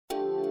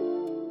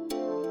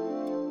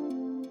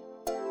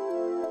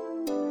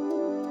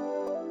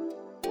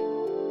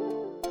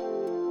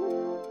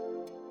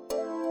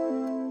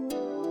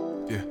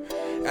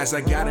As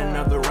I got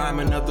another rhyme,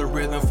 another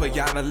rhythm for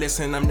y'all to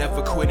listen. I'm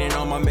never quitting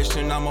on my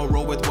mission, I'ma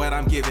roll with what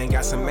I'm giving.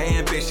 Got some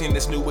ambition,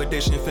 this new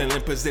edition,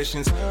 filling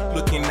positions.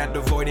 Looking at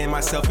the void in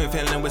myself and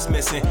feeling what's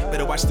missing.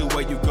 Better watch the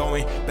way you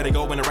going, better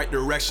go in the right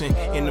direction.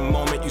 In the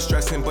moment you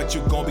stressing, but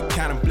you gon' be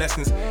counting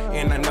blessings.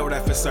 And I know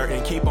that for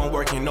certain, keep on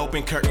working,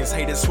 open curtains.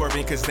 Haters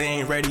swerving, cause they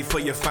ain't ready for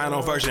your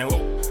final version.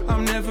 Whoa.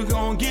 I'm never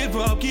gonna give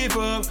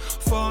up,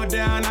 fall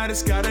down, I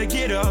just gotta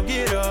get up,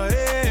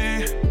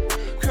 yeah.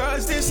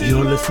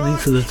 You're listening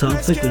to the Tom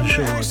Ficklin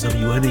Show on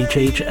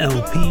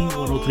WNHH-LP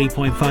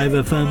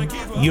 103.5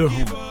 FM, your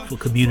home for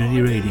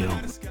community radio.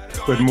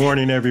 Good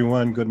morning,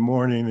 everyone. Good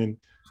morning. And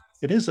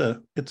it's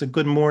a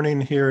good morning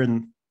here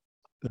in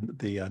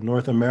the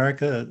North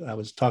America. I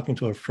was talking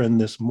to a friend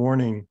this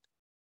morning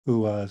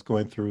who is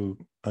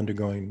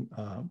undergoing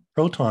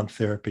proton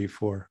therapy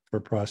for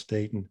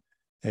prostate. And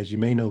as you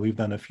may know, we've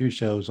done a few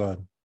shows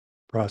on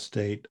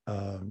prostate.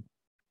 And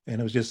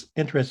it was just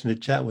interesting to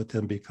chat with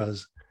him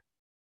because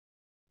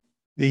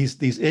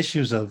these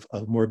issues of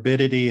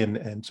morbidity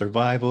and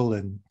survival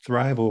and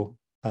thrival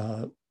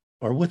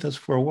are with us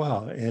for a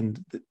while.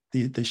 And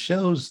the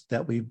shows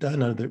that we've done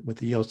with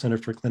the Yale Center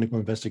for Clinical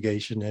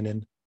Investigation and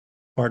in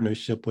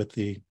partnership with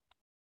the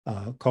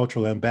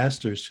cultural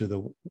ambassadors to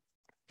the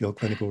Yale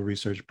Clinical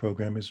Research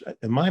Program is,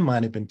 in my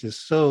mind, have been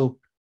just so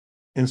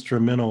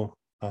instrumental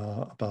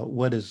about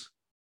what does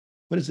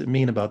it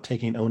mean about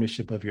taking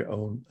ownership of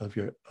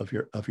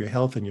your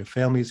health and your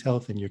family's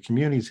health and your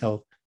community's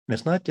health. And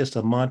it's not just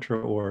a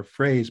mantra or a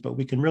phrase, but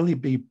we can really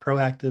be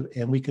proactive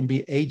and we can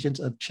be agents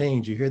of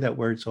change. You hear that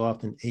word so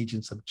often,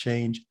 agents of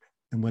change.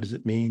 And what does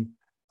it mean?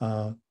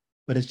 But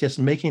it's just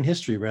making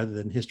history rather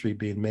than history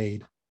being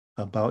made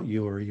about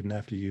you or even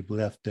after you've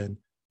left. And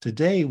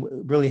today,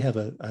 really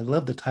I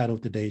love the title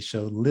of today's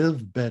show,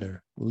 Live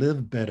Better,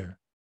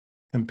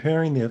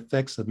 comparing the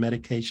effects of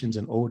medications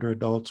in older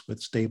adults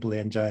with stable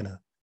angina.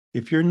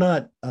 If you're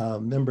not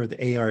a member of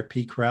the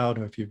ARP crowd,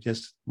 or if you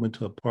just went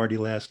to a party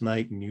last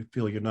night and you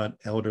feel you're not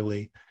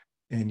elderly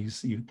and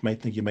you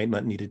might think you might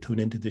not need to tune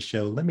into the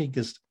show, let me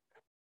just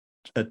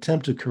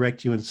attempt to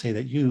correct you and say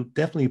that you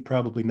definitely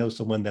probably know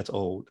someone that's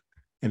old.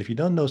 And if you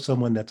don't know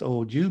someone that's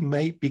old, you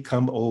may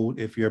become old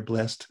if you're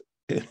blessed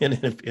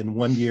in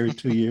 1 year,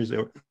 2 years,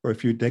 or a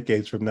few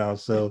decades from now.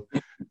 So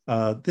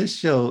this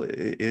show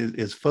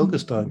is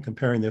focused on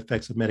comparing the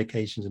effects of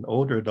medications in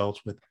older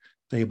adults with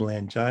stable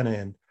angina.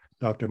 And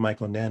Dr.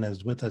 Michael Nana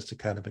is with us to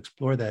kind of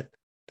explore that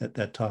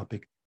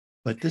topic.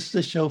 But this is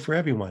a show for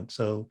everyone.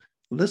 So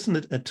listen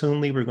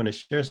attunely. We're going to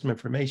share some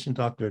information.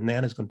 Dr.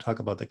 Nana is going to talk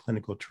about the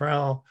clinical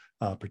trial,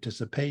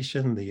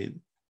 participation, the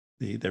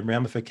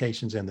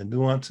ramifications and the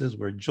nuances.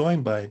 We're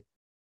joined by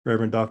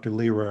Reverend Dr.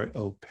 Leroy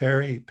O.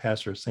 Perry,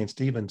 pastor of St.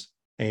 Stephen's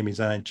AME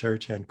Zion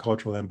Church and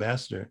cultural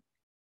ambassador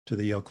to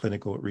the Yale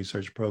Clinical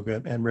Research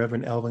Program, and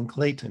Reverend Alvin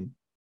Clayton,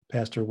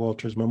 pastor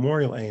Walters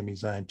Memorial AME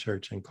Zion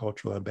Church and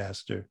cultural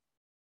ambassador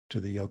to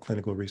the Yale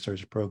Clinical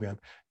Research Program.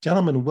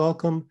 Gentlemen,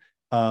 welcome.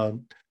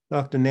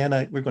 Dr.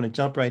 Nana, we're going to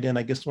jump right in.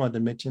 I just wanted to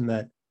mention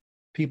that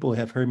people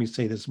have heard me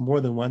say this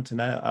more than once,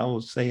 and I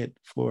will say it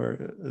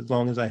for as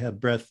long as I have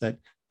breath, that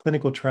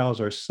clinical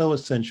trials are so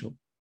essential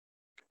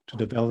to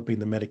developing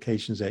the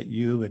medications that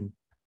you and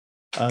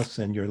us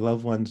and your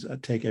loved ones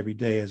take every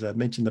day. As I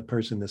mentioned, the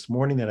person this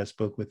morning that I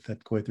spoke with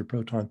that's going through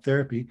proton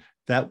therapy,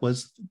 that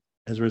was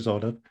as a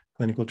result of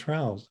clinical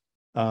trials.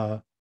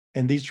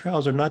 And these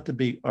trials are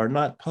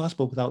not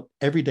possible without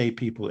everyday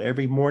people,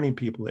 every morning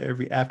people,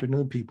 every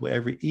afternoon people,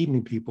 every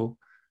evening people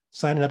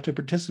signing up to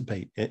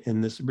participate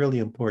in this really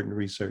important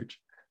research.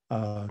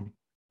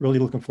 Really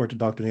looking forward to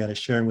Dr. Nana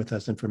sharing with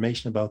us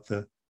information about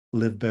the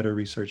Live Better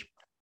research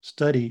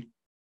study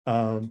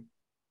and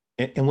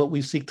what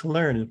we seek to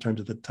learn in terms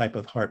of the type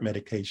of heart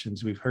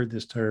medications. We've heard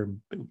this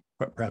term,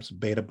 perhaps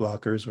beta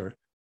blockers or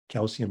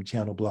calcium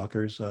channel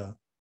blockers,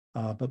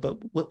 but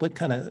what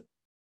kind of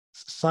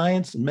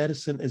science and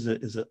medicine is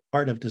an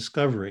art of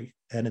discovery,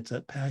 and it's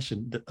a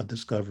passion of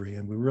discovery.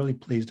 And we're really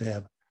pleased to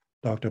have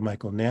Dr.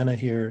 Michael Nana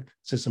here,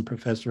 assistant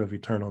professor of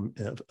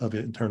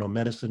internal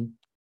medicine.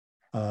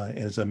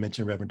 As I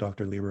mentioned, Reverend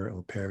Dr. Leroy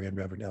O. Perry and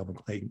Reverend Alvin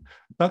Clayton.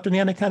 Dr.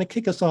 Nana, kind of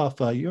kick us off.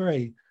 You're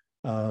a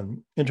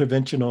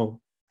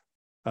interventional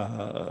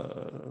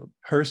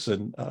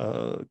person,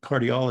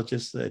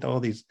 cardiologist, and all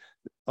these,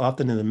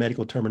 often in the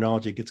medical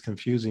terminology, it gets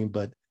confusing,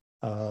 but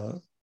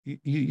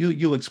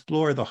you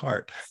explore the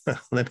heart.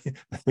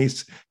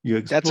 You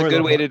explore. That's a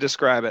good way to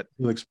describe it.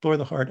 You explore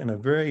the heart in a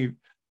very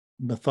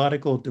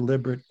methodical,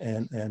 deliberate,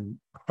 and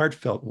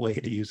heartfelt way,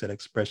 to use that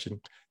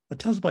expression. But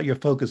tell us about your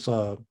focus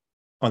on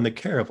the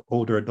care of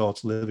older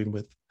adults living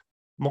with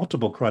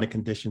multiple chronic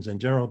conditions in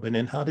general. But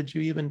then, how did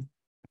you even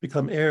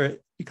become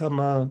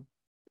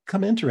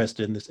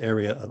interested in this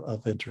area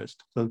of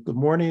interest? So, good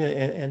morning,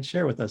 and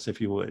share with us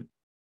if you would.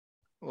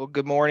 Well,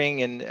 good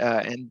morning,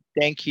 and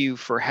thank you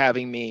for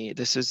having me.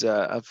 This is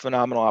a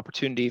phenomenal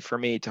opportunity for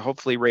me to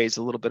hopefully raise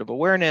a little bit of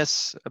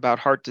awareness about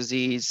heart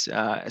disease,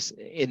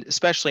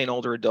 especially in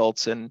older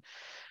adults. And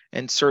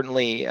and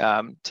certainly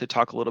to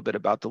talk a little bit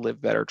about the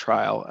Livebetter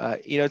trial.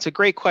 It's a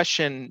great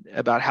question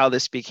about how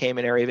this became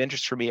an area of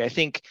interest for me. I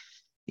think,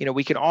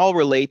 we can all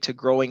relate to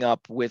growing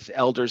up with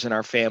elders in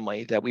our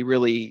family that we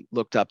really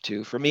looked up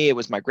to. For me, it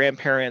was my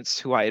grandparents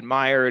who I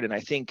admired, and I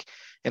think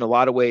in a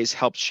lot of ways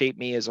helped shape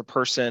me as a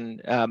person.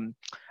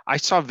 I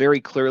saw very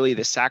clearly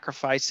the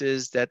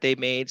sacrifices that they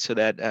made so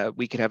that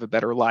we could have a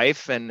better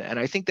life. And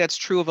I think that's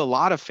true of a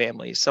lot of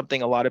families,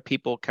 something a lot of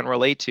people can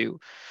relate to.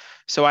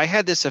 So I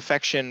had this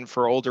affection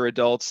for older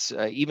adults,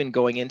 even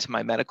going into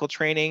my medical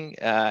training.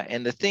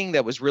 And the thing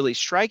that was really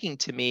striking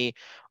to me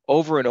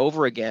over and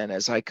over again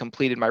as I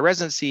completed my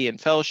residency and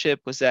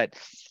fellowship was that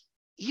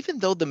even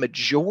though the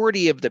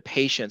majority of the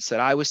patients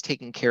that I was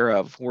taking care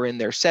of were in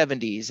their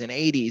 70s and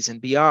 80s and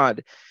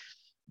beyond,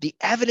 the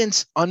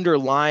evidence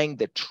underlying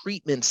the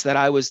treatments that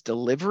I was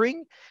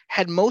delivering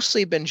had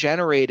mostly been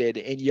generated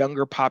in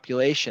younger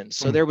populations.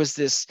 So there was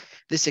this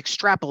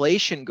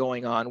extrapolation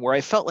going on where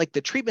I felt like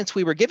the treatments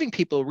we were giving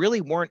people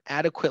really weren't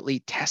adequately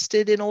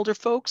tested in older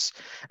folks,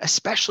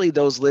 especially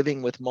those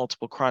living with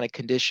multiple chronic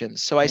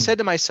conditions. So I said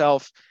to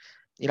myself,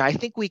 I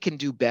think we can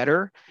do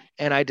better.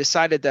 And I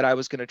decided that I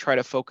was going to try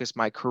to focus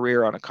my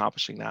career on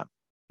accomplishing that.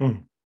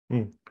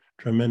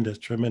 Tremendous.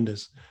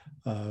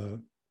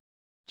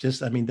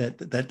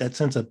 That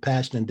sense of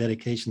passion and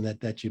dedication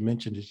that you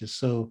mentioned is just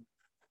so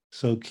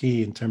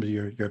key in terms of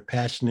your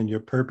passion and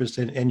your purpose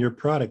and your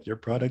product. Your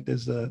product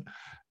is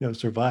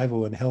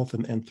survival and health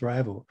and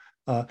thrival.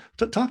 Talk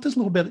to us a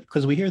little bit,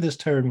 because we hear this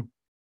term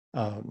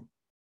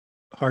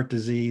heart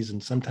disease,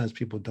 and sometimes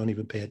people don't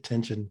even pay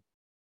attention.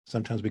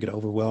 Sometimes we get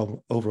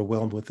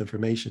overwhelmed with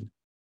information.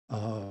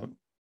 But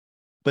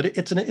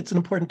it's an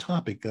important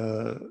topic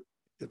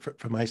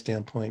from my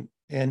standpoint,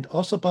 and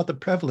also about the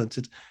prevalence.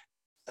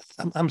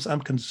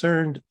 I'm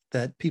concerned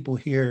that people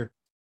hear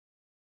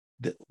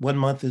that one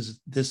month is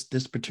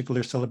this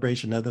particular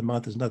celebration, another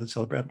month is another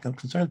celebration. I'm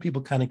concerned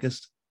people kind of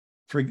just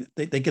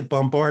they get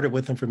bombarded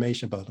with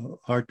information about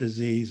heart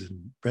disease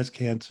and breast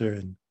cancer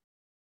and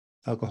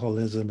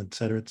alcoholism, et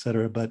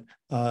cetera. But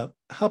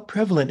how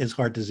prevalent is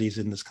heart disease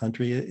in this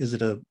country? Is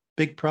it a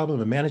big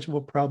problem, a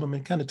manageable problem?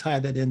 And kind of tie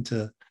that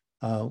into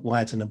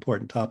why it's an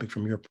important topic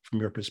from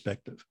your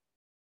perspective.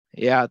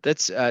 Yeah,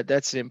 that's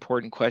an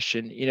important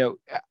question.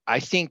 I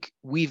think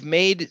we've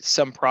made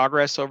some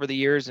progress over the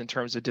years in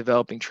terms of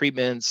developing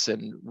treatments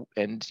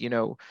and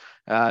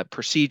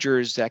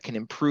procedures that can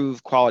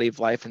improve quality of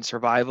life and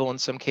survival in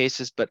some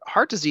cases. But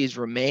heart disease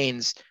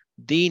remains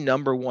the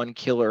number one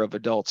killer of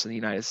adults in the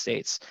United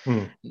States.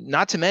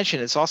 Not to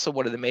mention, it's also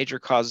one of the major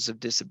causes of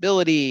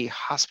disability,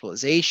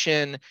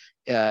 hospitalization.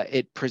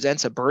 It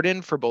presents a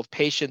burden for both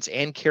patients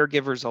and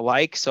caregivers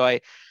alike. So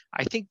I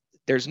think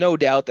there's no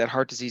doubt that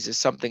heart disease is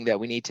something that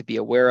we need to be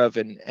aware of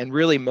and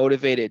really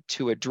motivated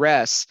to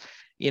address.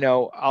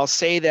 I'll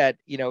say that,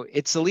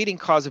 it's the leading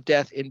cause of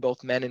death in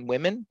both men and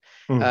women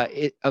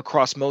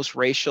across most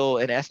racial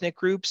and ethnic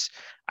groups.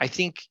 I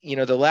think,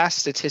 the last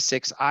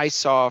statistics I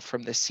saw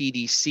from the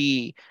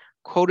CDC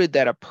quoted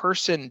that a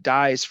person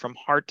dies from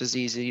heart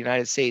disease in the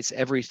United States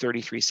every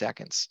 33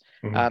 seconds.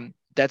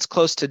 That's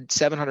close to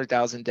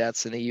 700,000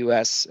 deaths in the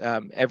U.S.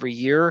 Every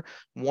year.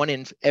 1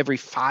 in every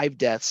 5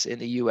 deaths in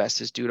the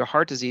U.S. is due to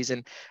heart disease,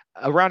 and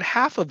around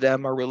half of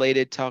them are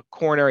related to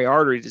coronary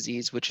artery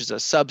disease, which is a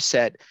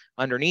subset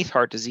underneath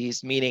heart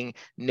disease, meaning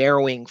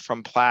narrowing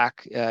from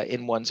plaque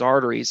in one's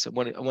arteries,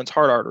 one's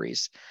heart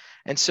arteries.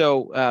 And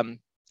so,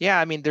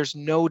 there's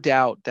no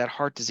doubt that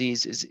heart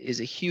disease is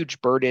a huge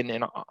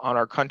burden on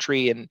our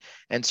country, and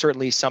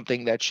certainly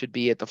something that should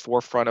be at the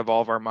forefront of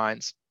all of our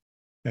minds.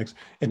 Thanks.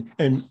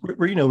 And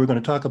we're going to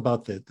talk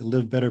about the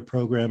Livebetter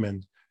program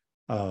and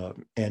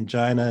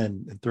angina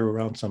and throw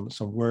around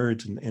some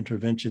words and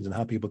interventions and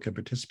how people can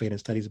participate in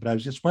studies. But I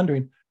was just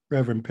wondering,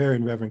 Reverend Perry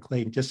and Reverend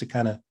Clayton, just to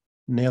kind of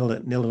nail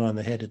it on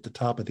the head at the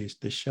top of this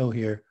show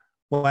here,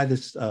 why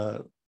this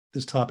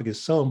topic is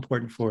so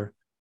important for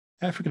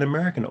African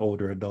American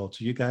older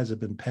adults. You guys have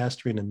been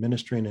pastoring and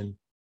ministering and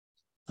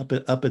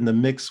up in the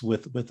mix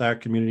with our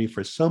community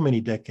for so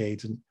many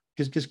decades, and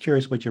just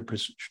curious what your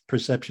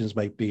perceptions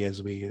might be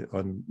as we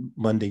on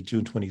Monday,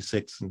 June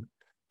 26th in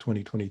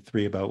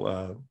 2023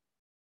 about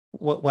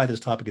why this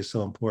topic is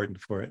so important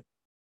for it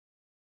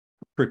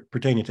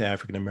pertaining to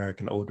African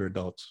American older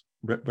adults.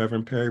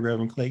 Reverend Perry,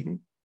 Reverend Clayton.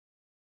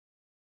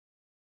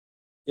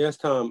 Yes,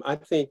 Tom. I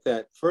think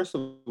that first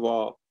of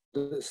all,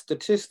 the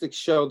statistics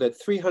show that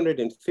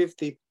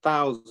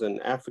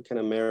 350,000 African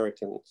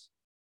Americans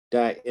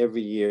die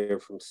every year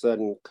from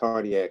sudden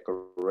cardiac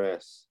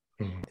arrest,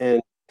 and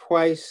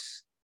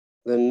twice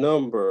the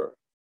number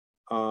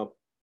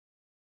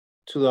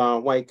to our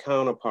white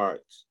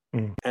counterparts.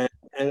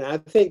 And I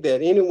think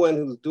that anyone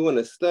who's doing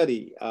a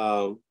study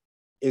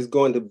is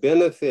going to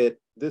benefit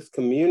this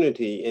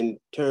community in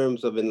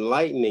terms of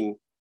enlightening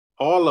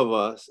all of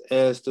us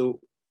as to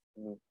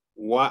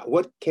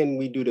what can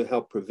we do to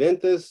help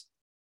prevent this.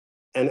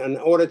 And in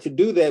order to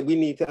do that, we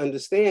need to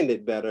understand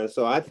it better.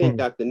 So I think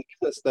Dr.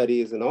 Nina's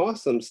study is an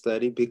awesome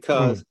study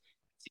because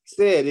she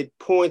said it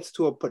points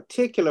to a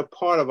particular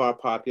part of our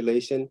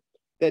population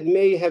that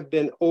may have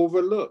been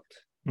overlooked.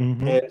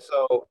 Mm-hmm. And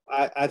so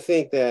I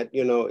think that,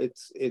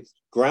 it's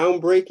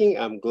groundbreaking.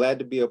 I'm glad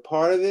to be a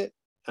part of it.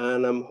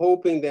 And I'm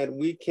hoping that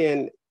we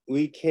can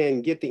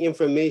get the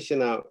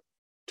information out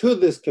to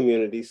this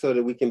community so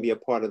that we can be a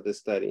part of the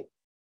study.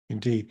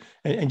 Indeed.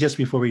 And just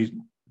before we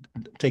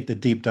take the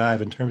deep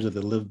dive in terms of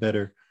the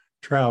Livebetter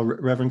trial,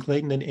 Reverend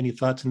Clayton, any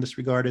thoughts in this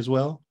regard as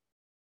well?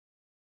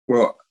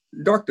 Well,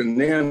 Dr.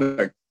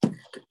 Nana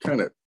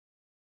kind of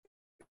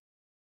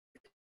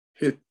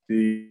hit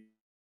the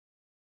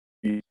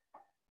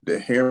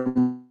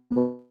hammer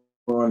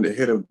on the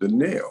head of the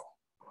nail.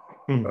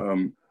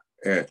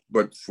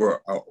 But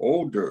for our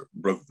older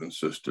brothers and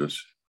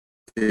sisters,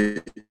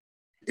 it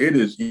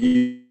is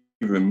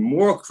even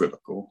more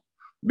critical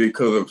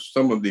because of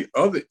some of the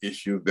other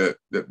issues that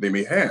they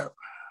may have.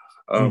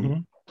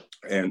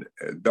 And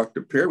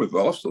Dr. Perry was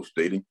also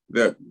stating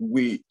that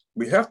we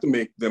have to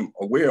make them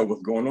aware of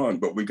what's going on,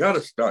 but we got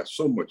to start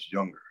so much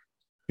younger.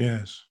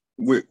 Yes.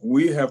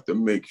 We have to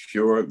make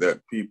sure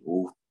that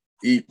people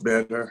eat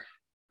better,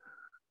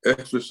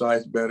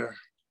 exercise better,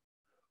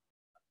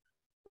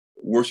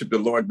 worship the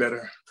Lord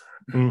better.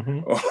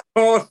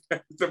 All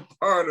that's a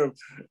part of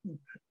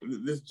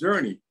this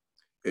journey.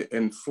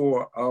 And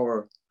for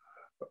our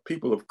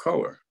people of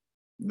color,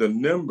 the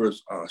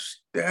numbers are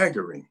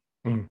staggering.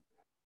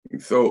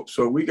 So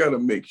we got to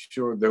make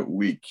sure that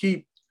we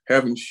keep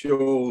having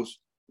shows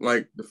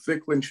like the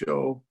Ficklin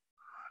show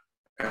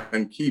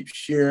and keep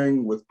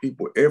sharing with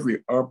people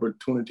every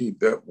opportunity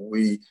that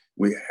we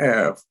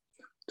have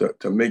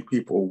to make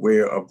people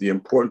aware of the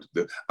importance of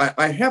this.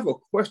 I have a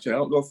question. I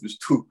don't know if it's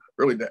too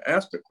early to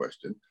ask the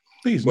question.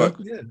 Please,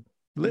 as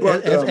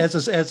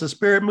the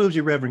spirit moves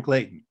you, Reverend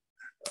Clayton.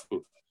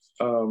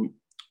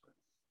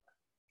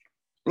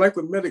 Like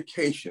with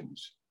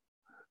medications,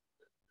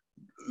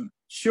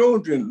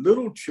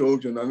 little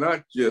children are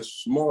not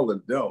just small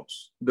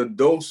adults. The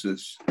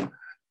doses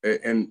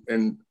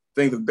and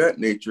things of that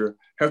nature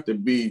have to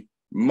be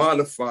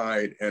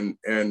modified and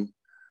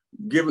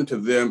given to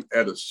them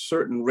at a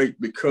certain rate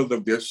because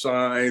of their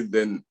size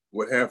and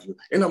what have you.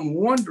 And I'm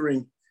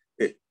wondering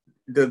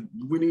that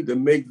we need to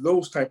make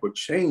those type of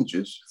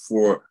changes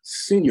for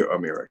senior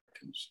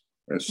Americans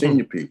and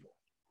senior people.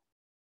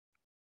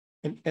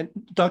 And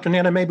Dr.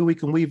 Nana, maybe we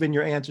can weave in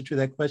your answer to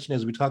that question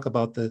as we talk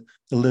about the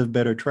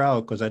Livebetter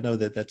trial, because I know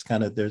that's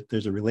kind of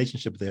there's a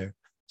relationship there.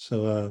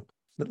 So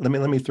let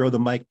me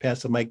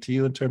pass the mic to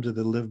you in terms of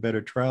the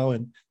Livebetter trial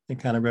and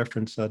kind of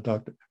reference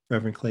Dr.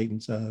 Reverend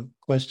Clayton's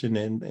question,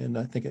 and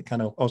I think it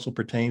kind of also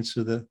pertains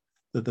to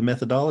the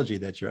methodology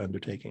that you're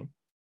undertaking.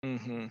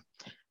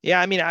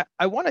 Yeah, I mean,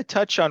 I want to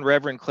touch on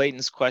Reverend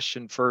Clayton's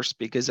question first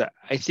because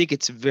I think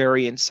it's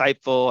very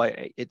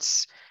insightful.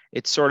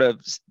 It's sort of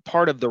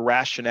part of the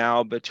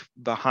rationale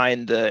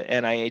behind the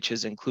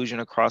NIH's inclusion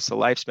across the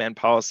lifespan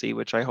policy,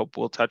 which I hope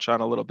we'll touch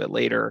on a little bit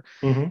later.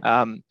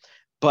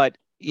 But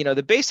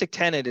the basic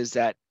tenet is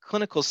that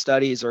clinical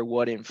studies are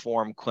what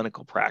inform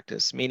clinical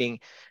practice, meaning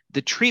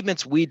the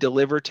treatments we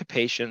deliver to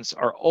patients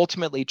are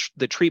ultimately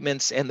the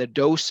treatments and the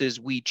doses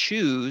we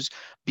choose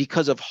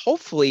because of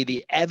hopefully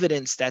the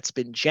evidence that's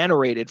been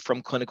generated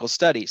from clinical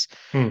studies.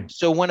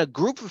 So when a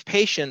group of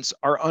patients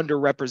are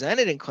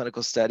underrepresented in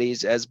clinical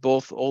studies, as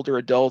both older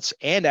adults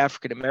and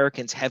African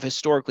Americans have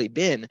historically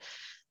been,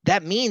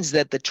 that means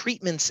that the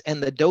treatments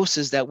and the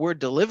doses that we're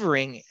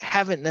delivering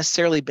haven't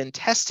necessarily been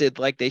tested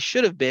like they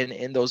should have been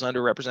in those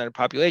underrepresented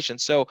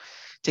populations. So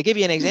to give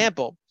you an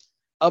example,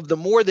 of the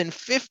more than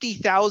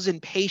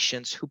 50,000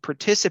 patients who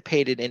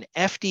participated in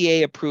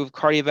FDA-approved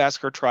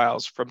cardiovascular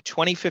trials from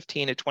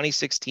 2015 to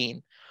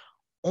 2016,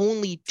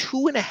 only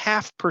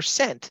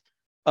 2.5%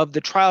 of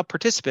the trial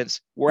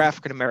participants were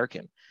African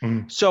American.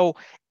 So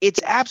it's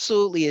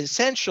absolutely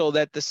essential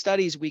that the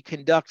studies we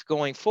conduct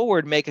going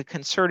forward make a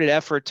concerted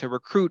effort to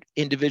recruit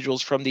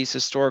individuals from these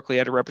historically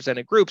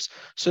underrepresented groups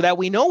so that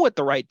we know what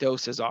the right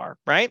doses are,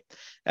 right?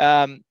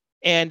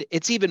 And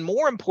it's even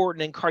more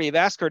important in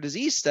cardiovascular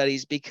disease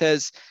studies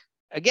because,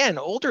 again,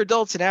 older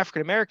adults and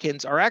African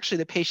Americans are actually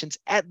the patients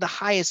at the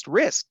highest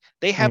risk.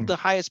 They have the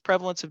highest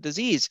prevalence of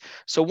disease.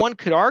 So one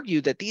could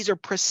argue that these are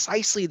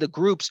precisely the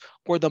groups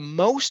who are the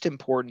most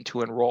important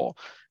to enroll.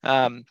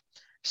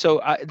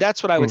 So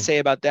that's what I would say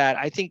about that.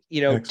 I think,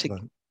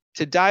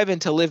 to dive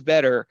into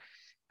Livebetter,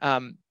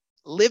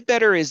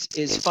 Livebetter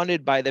is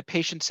funded by the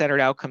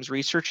Patient-Centered Outcomes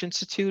Research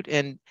Institute,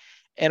 and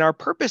our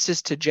purpose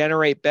is to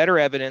generate better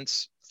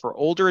evidence for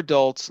older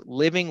adults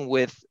living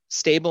with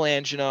stable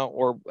angina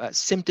or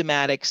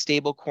symptomatic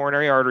stable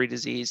coronary artery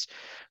disease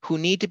who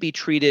need to be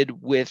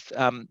treated with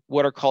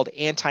what are called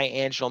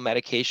anti-anginal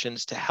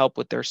medications to help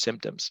with their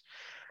symptoms.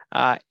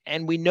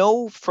 And we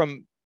know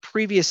from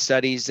previous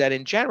studies that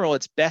in general,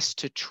 it's best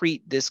to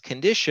treat this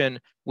condition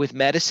with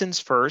medicines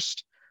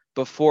first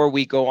before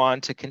we go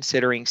on to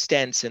considering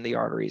stents in the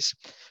arteries.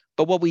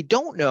 But what we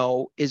don't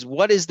know is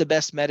what is the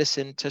best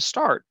medicine to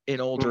start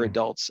in older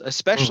adults,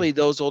 especially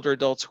those older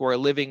adults who are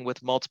living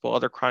with multiple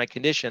other chronic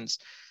conditions.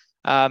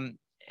 And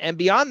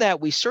beyond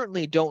that, we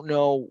certainly don't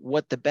know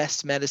what the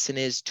best medicine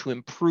is to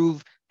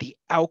improve the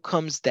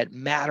outcomes that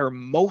matter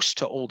most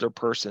to older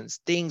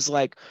persons, things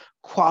like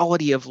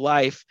quality of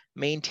life,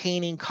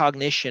 maintaining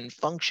cognition,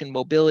 function,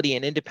 mobility,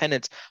 and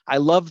independence. I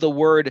love the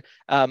word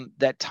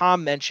that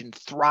Tom mentioned,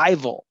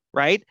 thrival,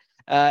 right?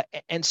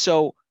 And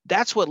so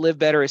that's what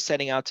Livebetter is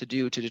setting out to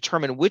do, to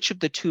determine which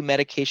of the two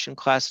medication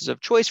classes of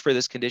choice for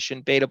this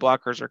condition, beta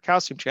blockers or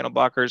calcium channel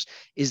blockers,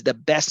 is the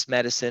best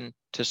medicine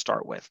to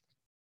start with.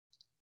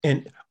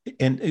 And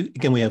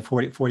again, we have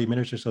 40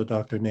 minutes or so,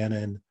 Dr. Nana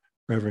and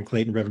Reverend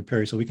Clayton, Reverend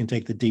Perry, so we can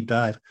take the deep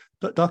dive.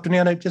 But Dr.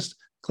 Nana, just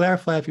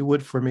clarify, if you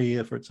would, for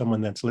me, for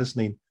someone that's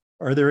listening,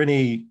 are there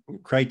any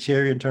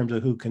criteria in terms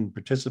of who can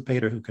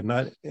participate or who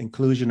cannot,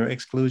 inclusion or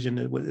exclusion?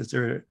 Is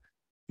there,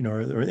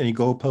 are there any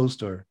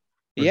goalposts or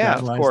yeah,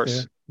 guidelines of course.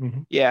 there?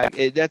 Mm-hmm.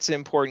 Yeah, that's an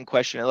important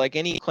question. Like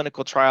any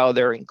clinical trial,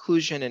 there are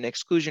inclusion and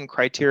exclusion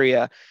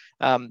criteria.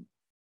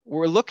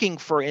 We're looking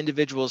for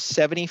individuals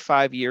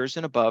 75 years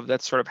and above.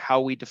 That's sort of how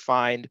we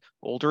defined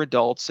older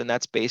adults, and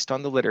that's based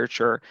on the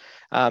literature.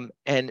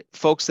 And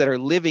folks that are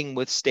living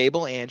with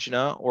stable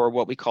angina, or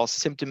what we call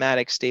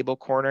symptomatic stable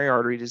coronary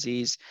artery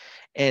disease,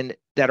 and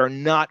that are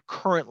not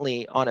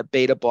currently on a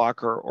beta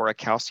blocker or a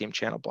calcium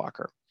channel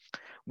blocker.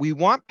 We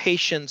want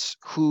patients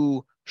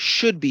who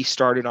should be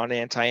started on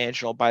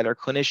anti-anginal by their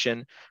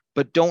clinician,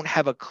 but don't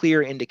have a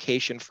clear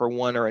indication for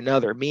one or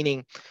another,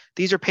 meaning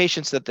these are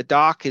patients that the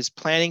doc is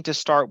planning to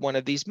start one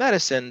of these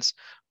medicines,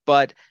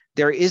 but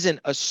there isn't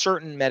a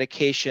certain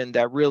medication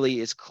that really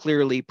is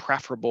clearly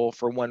preferable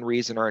for one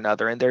reason or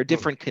another. And there are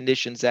different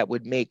conditions that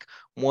would make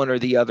one or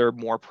the other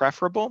more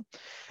preferable.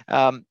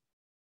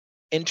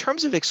 In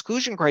terms of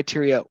exclusion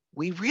criteria,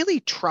 we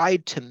really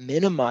tried to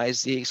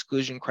minimize the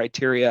exclusion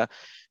criteria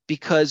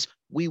because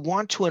we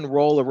want to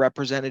enroll a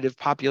representative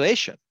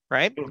population,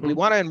 right? Mm-hmm. We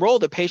want to enroll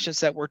the patients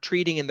that we're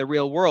treating in the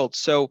real world.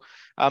 So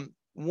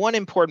one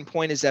important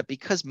point is that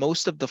because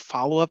most of the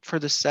follow-up for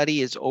the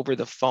study is over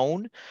the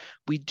phone,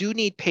 we do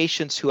need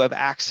patients who have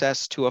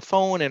access to a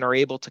phone and are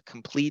able to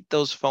complete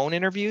those phone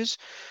interviews.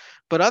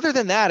 But other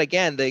than that,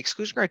 again, the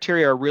exclusion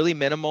criteria are really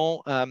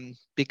minimal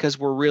because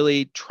we're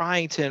really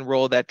trying to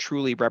enroll that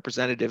truly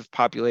representative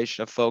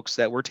population of folks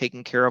that we're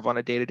taking care of on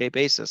a day-to-day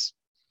basis.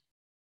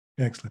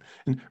 Excellent.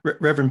 And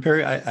Reverend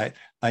Perry, I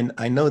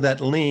know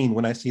that lean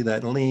when I see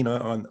that lean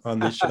on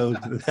the show.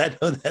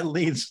 that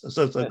leans.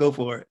 So go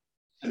for it.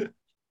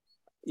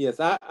 Yes,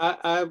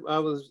 I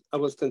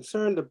was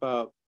concerned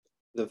about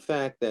the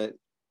fact that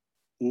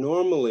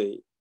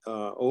normally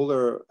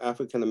older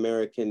African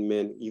American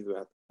men either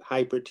have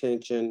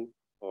hypertension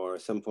or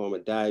some form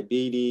of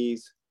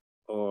diabetes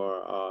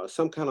or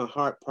some kind of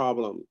heart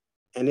problem,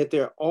 and if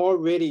they're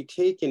already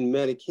taking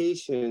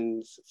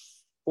medications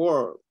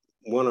for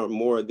one or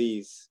more of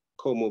these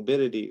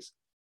comorbidities,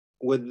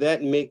 would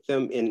that make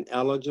them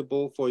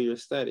ineligible for your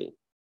study?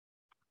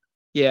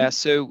 Yeah,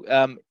 so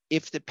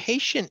if the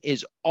patient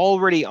is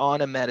already on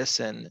a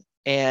medicine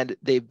and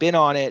they've been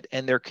on it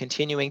and they're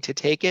continuing to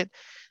take it,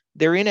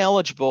 they're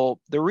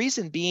ineligible. The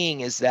reason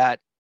being is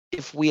that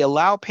if we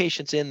allow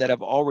patients in that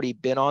have already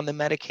been on the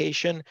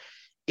medication,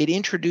 it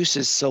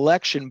introduces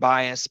selection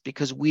bias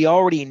because we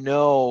already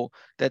know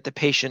that the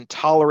patient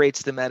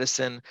tolerates the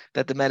medicine,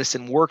 that the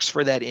medicine works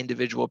for that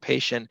individual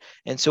patient.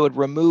 And so it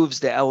removes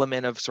the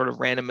element of sort of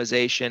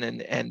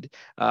randomization and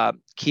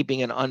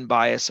keeping an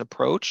unbiased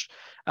approach.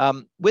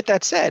 With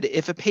that said,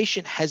 if a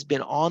patient has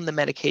been on the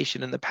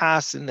medication in the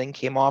past and then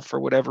came off for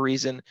whatever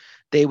reason,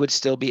 they would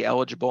still be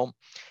eligible.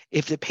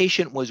 If the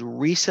patient was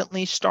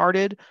recently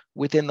started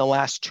within the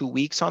last 2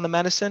 weeks on the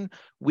medicine,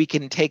 we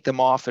can take them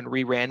off and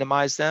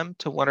re-randomize them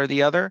to one or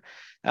the other.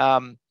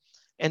 And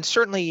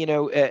certainly,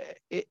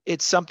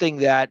 it's something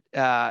that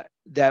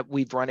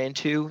we've run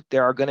into.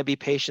 There are going to be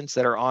patients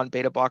that are on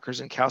beta blockers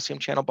and calcium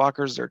channel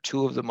blockers. They're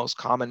two of the most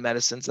common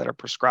medicines that are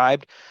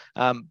prescribed.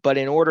 But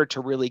in order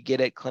to really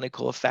get at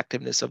clinical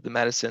effectiveness of the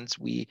medicines,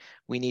 we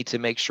need to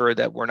make sure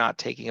that we're not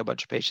taking a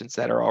bunch of patients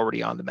that are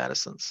already on the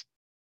medicines.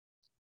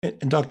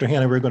 And Dr.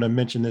 Hanna, we're going to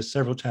mention this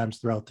several times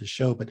throughout the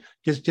show, but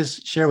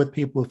just share with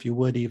people, if you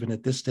would, even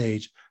at this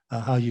stage,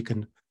 how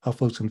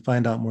folks can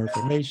find out more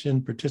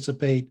information,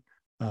 participate,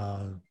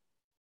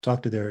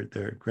 talk to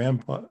their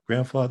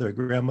grandfather or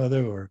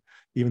grandmother, or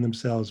even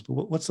themselves.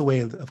 But what's the way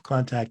of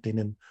contacting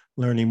and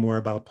learning more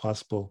about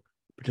possible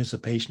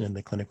participation in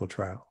the clinical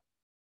trial?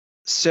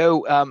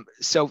 So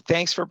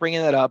thanks for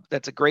bringing that up.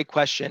 That's a great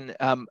question.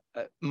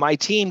 My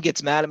team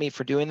gets mad at me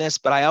for doing this,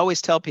 but I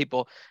always tell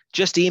people,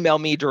 just email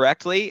me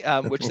directly,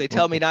 which they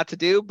tell me not to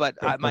do, but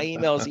my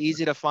email is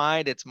easy to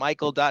find. It's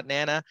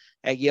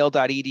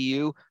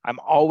michael.nana@yale.edu. I'm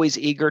always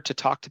eager to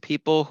talk to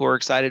people who are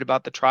excited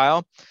about the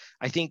trial.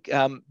 I think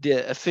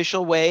the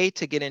official way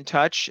to get in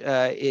touch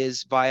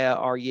is via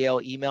our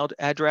Yale email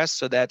address.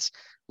 So that's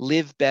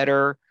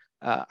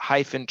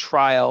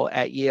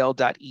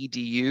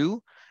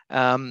livebetter-trial@yale.edu.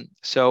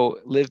 So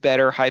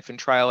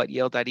livebetter-trial at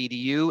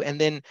yale.edu.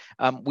 And then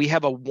we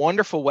have a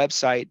wonderful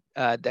website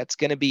that's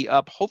going to be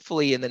up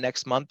hopefully in the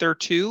next month or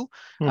two.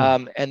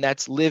 And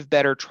that's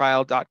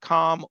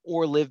livebettertrial.com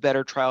or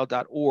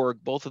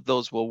livebettertrial.org. Both of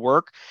those will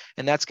work.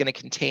 And that's going to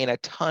contain a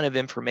ton of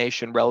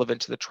information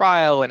relevant to the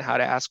trial and how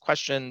to ask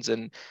questions.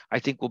 And I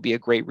think will be a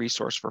great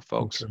resource for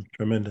folks.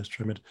 Tremendous.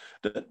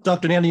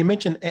 Dr. Nana, you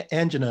mentioned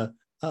angina.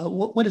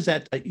 What is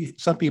that?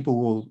 Some people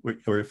will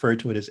refer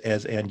to it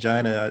as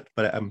angina,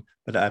 but I'm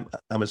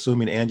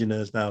assuming angina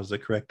is now the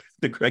correct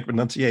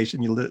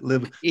pronunciation. You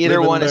live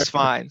either one is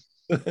fine.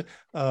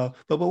 But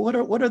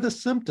what are the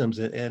symptoms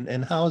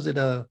and how's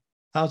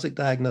it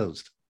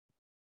diagnosed?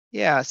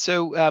 Yeah,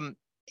 so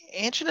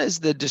angina is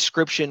the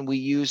description we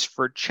use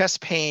for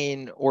chest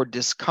pain or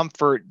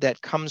discomfort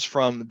that comes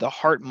from the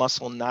heart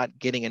muscle not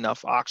getting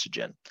enough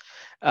oxygen.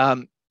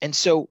 And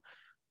so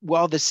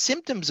while the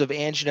symptoms of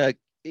angina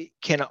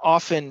can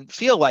often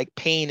feel like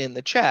pain in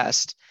the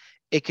chest,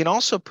 it can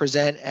also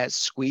present as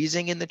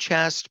squeezing in the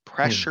chest,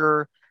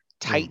 pressure,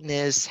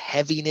 tightness,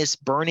 heaviness,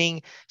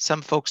 burning.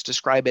 Some folks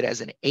describe it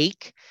as an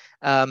ache.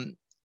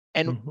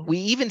 We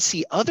even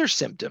see other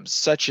symptoms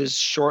such as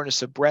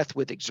shortness of breath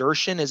with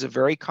exertion is a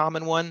very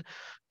common one,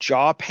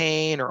 jaw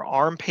pain or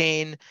arm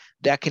pain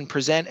that can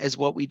present as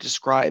what we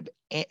describe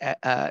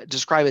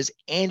as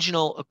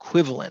anginal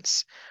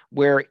equivalence,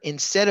 where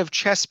instead of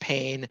chest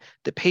pain,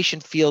 the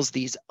patient feels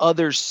these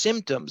other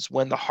symptoms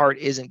when the heart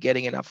isn't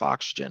getting enough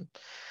oxygen.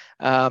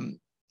 And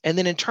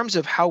then in terms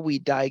of how we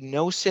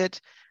diagnose it,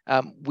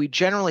 we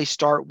generally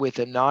start with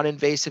a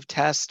non-invasive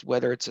test,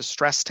 whether it's a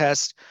stress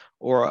test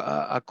or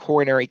a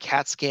coronary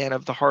CAT scan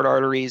of the heart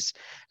arteries.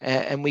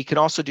 And we can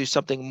also do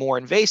something more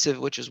invasive,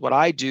 which is what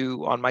I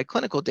do on my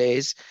clinical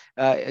days,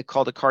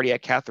 called a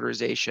cardiac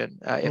catheterization,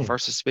 if our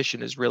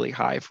suspicion is really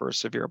high for a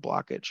severe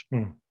blockage.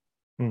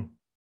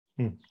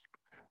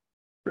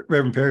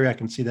 Reverend Perry, I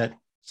can see that.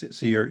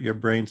 See your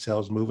brain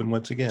cells moving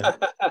once again.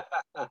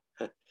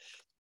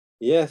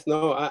 Yes,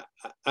 no,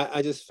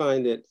 I just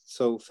find it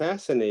so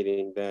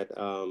fascinating that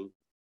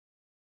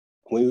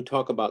when you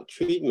talk about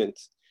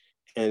treatments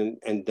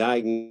and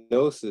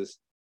diagnosis,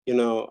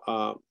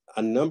 a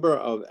number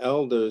of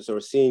elders or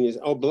seniors,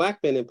 or Black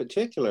men in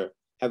particular,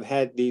 have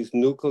had these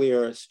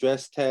nuclear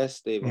stress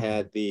tests. They've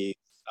had they've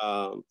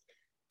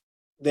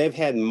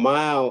had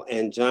mild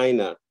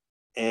angina,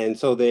 and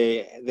so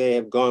they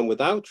have gone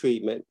without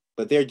treatment,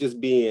 but they're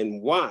just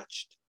being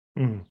watched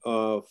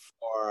for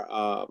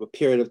a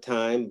period of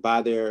time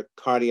by their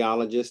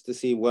cardiologist to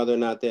see whether or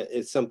not that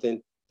is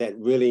something that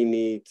really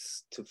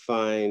needs to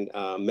find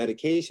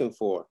medication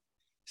for.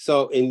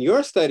 So in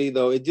your study,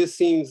 though, it just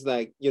seems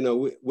like,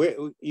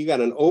 you got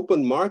an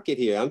open market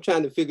here. I'm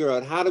trying to figure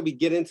out how do we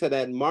get into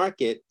that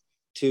market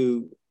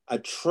to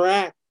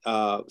attract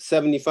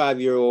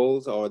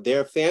 75-year-olds or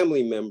their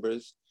family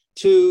members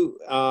to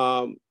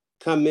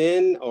come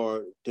in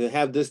or to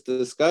have this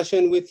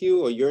discussion with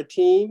you or your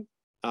team.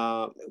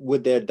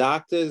 With their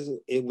doctors,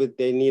 would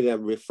they need a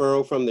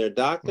referral from their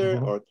doctor,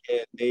 or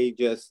can they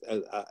just,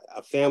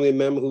 a family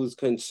member who's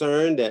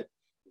concerned that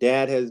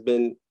dad has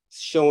been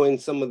showing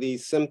some of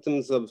these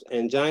symptoms of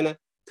angina,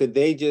 could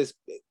they just,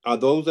 are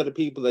those the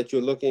people that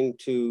you're looking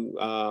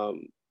to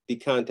be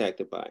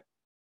contacted by?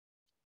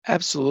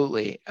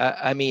 Absolutely.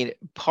 I mean,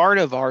 part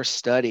of our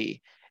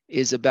study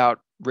is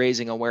about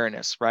raising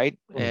awareness, right?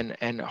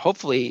 And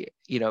hopefully,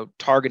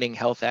 targeting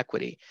health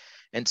equity.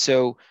 And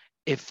so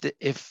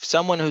if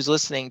someone who's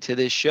listening to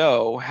this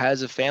show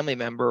has a family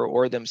member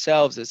or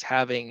themselves is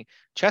having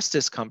chest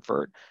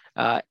discomfort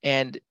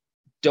and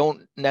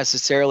don't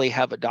necessarily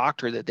have a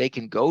doctor that they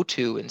can go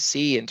to and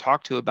see and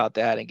talk to about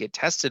that and get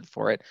tested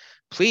for it,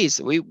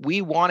 please,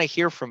 we want to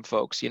hear from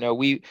folks.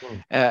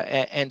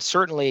 And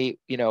certainly,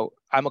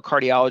 I'm a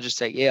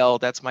cardiologist at Yale.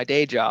 That's my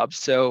day job.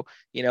 So,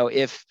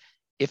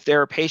 if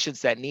there are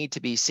patients that need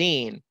to be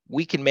seen,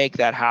 we can make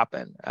that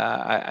happen.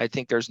 I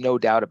think there's no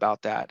doubt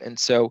about that. And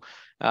so,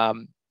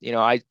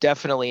 I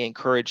definitely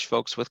encourage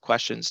folks with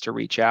questions to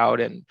reach out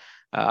and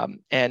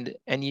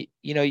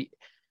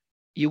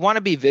you want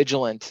to be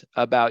vigilant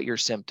about your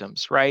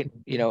symptoms, right?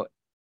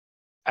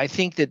 I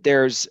think that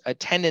there's a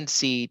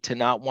tendency to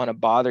not want to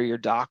bother your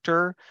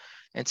doctor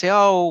and say,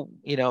 oh,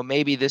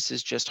 maybe this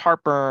is just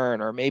heartburn,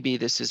 or maybe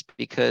this is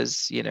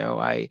because,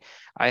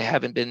 I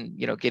haven't been,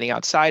 getting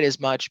outside as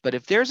much. But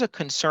if there's a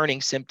concerning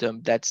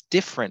symptom that's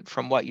different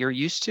from what you're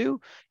used to,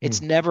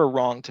 it's never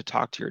wrong to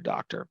talk to your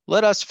doctor.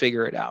 Let us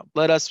figure it out.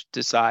 Let us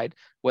decide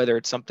whether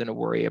it's something to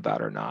worry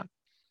about or not.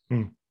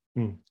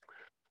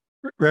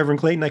 Reverend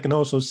Clayton, I can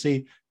also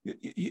see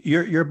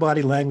your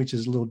body language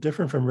is a little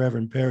different from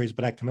Reverend Perry's,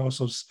 but I can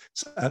also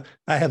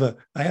I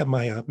have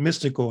my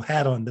mystical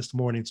hat on this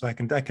morning, so I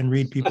can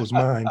read people's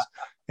minds,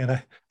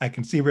 and I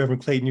can see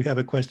Reverend Clayton, you have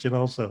a question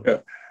also. Yeah.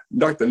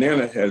 Dr.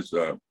 Nana has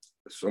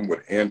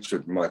somewhat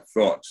answered my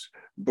thoughts,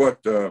 but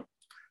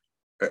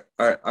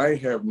I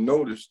have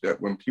noticed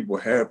that when people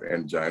have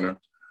angina,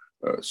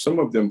 some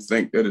of them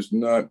think that it's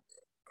not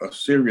a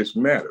serious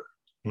matter,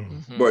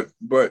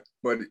 but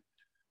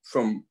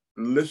from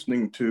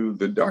listening to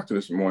the doctor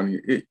this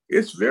morning,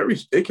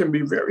 it can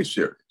be very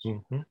serious.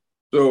 Mm-hmm.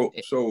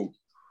 So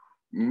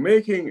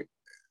making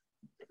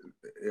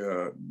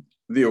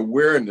the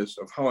awareness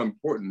of how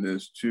important it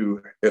is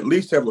to at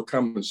least have a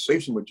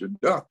conversation with your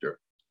doctor,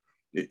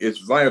 it's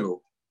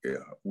vital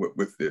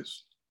with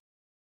this.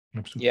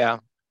 Absolutely. Yeah,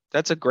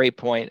 that's a great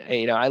point.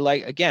 I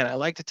like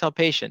to tell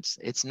patients,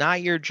 it's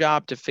not your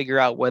job to figure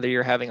out whether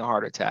you're having a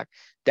heart attack.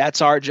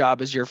 That's our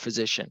job as your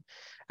physician.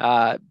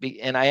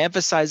 And I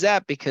emphasize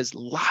that because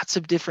lots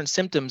of different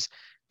symptoms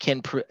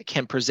can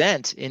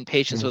present in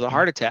patients with a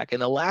heart attack.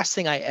 And the last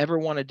thing I ever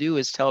want to do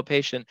is tell a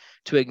patient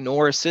to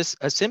ignore a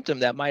symptom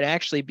that might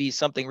actually be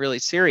something really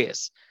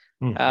serious.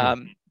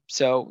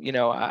 So,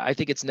 I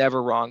think it's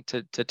never wrong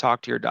to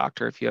talk to your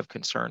doctor if you have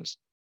concerns.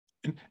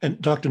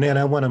 And Dr. Nan,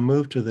 I want to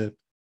move to the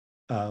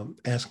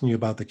asking you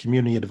about the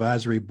Community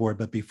Advisory Board.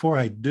 But before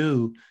I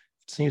do,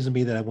 it seems to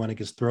me that I want to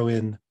just throw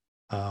in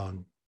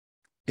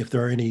if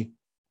there are any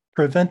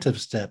preventive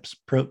steps,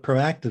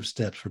 proactive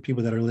steps for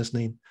people that are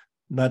listening,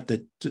 not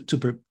that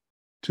to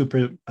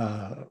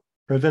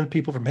prevent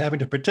people from having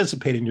to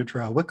participate in your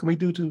trial. What can we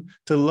do to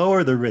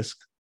lower the risk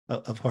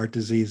of heart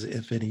disease,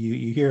 if any?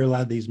 You hear a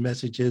lot of these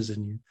messages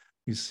and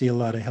you see a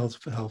lot of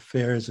health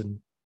fairs and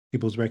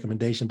people's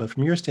recommendation. But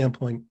from your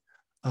standpoint,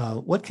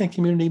 what can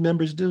community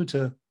members do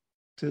to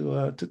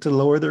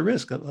lower their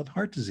risk of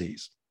heart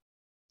disease?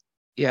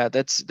 Yeah,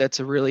 that's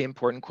a really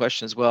important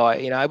question as well.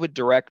 I would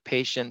direct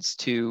patients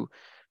to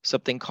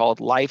something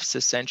called Life's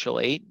Essential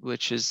 8,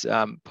 which is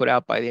put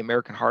out by the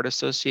American Heart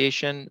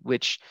Association,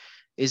 which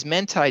is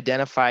meant to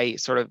identify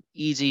sort of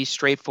easy,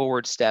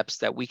 straightforward steps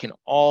that we can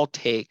all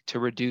take to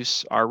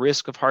reduce our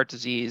risk of heart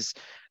disease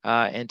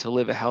and to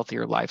live a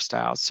healthier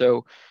lifestyle.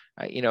 So,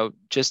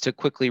 just to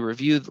quickly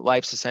review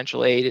Life's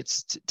Essential 8,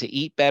 it's to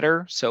eat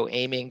better. So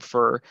aiming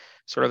for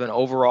sort of an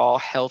overall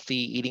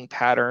healthy eating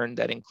pattern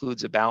that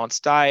includes a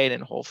balanced diet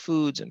and whole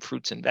foods and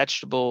fruits and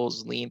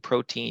vegetables, lean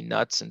protein,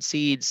 nuts and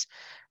seeds.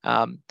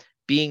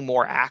 Being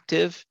more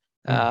active.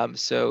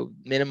 So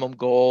minimum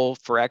goal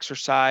for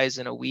exercise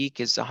in a week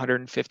is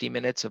 150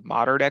 minutes of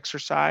moderate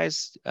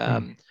exercise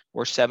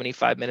or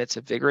 75 minutes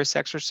of vigorous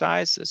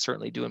exercise.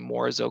 Certainly doing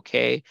more is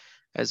okay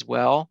as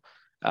well.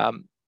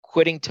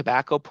 Quitting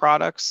tobacco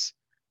products,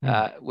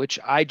 which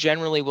I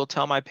generally will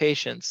tell my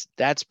patients,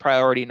 that's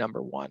priority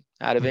number one.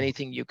 Out of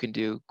anything you can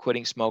do,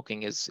 quitting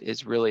smoking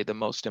is really the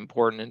most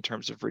important in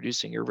terms of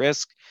reducing your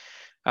risk.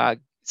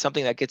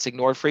 Something that gets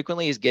ignored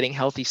frequently is getting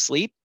healthy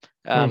sleep.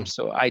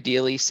 So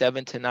ideally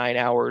 7 to 9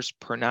 hours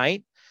per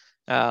night.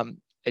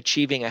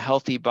 Achieving a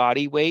healthy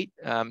body weight.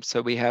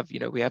 So we have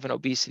an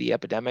obesity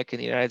epidemic in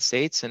the United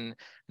States, and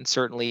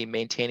certainly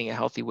maintaining a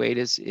healthy weight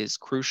is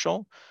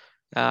crucial.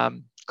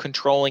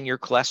 Controlling your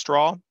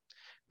cholesterol,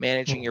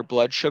 managing your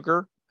blood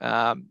sugar,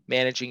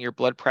 managing your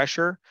blood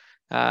pressure.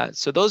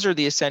 So those are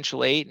the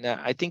essential 8. And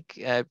I think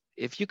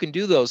if you can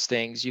do those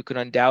things, you can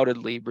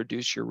undoubtedly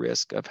reduce your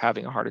risk of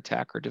having a heart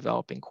attack or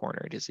developing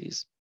coronary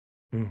disease.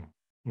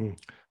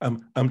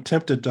 I'm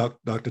tempted,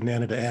 Dr.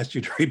 Nana, to ask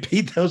you to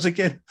repeat those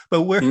again,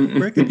 but where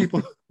can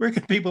people,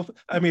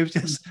 I mean,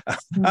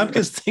 I'm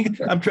just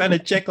thinking, I'm trying to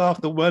check off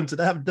the ones that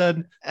I've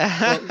done.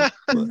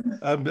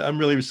 I'm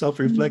really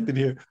self-reflecting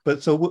here,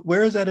 but so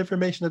where is that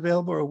information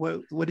available, or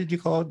what did you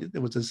call it? It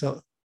was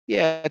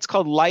Yeah, it's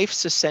called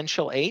Life's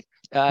Essential 8.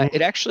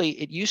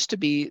 It used to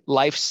be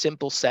Life's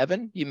Simple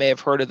 7. You may have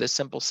heard of the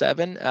Simple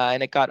 7,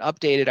 and it got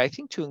updated, I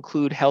think, to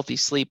include healthy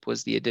sleep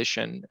was the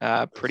addition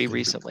pretty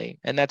recently.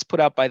 And that's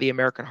put out by the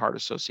American Heart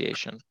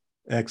Association.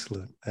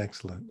 Excellent.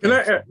 Can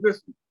I add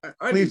this?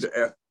 I need to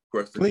ask a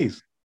question.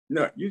 Please.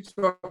 Now, you're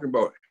talking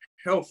about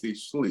healthy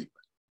sleep.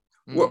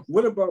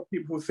 What about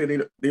people who say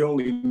they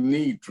only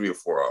need 3 or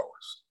 4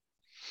 hours?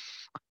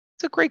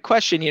 It's a great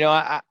question.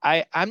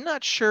 I'm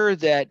not sure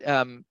that,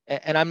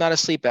 and I'm not a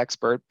sleep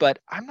expert, but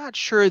I'm not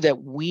sure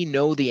that we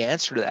know the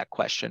answer to that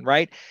question,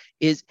 right?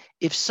 Is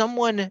if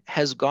someone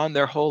has gone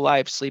their whole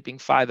life sleeping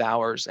 5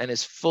 hours and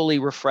is fully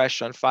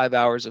refreshed on 5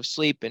 hours of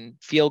sleep and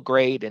feel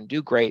great and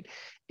do great,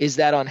 is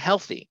that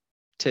unhealthy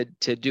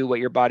to do what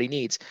your body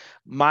needs?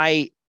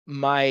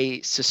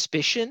 My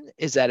suspicion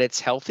is that it's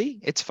healthy.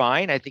 It's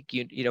fine. I think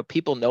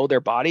people know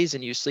their bodies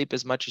and you sleep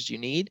as much as you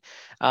need.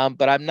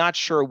 But I'm not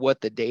sure what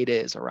the data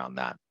is around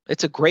that.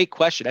 It's a great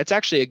question. That's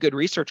actually a good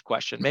research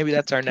question. Maybe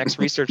that's our next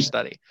research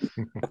study.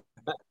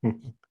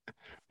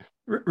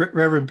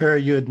 Reverend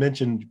Perry, you had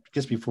mentioned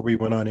just before we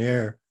went on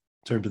air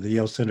in terms of the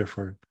Yale Center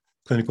for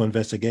Clinical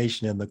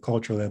Investigation and the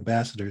cultural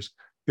ambassadors,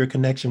 your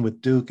connection with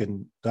Duke,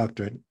 and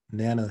Dr.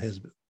 Nana has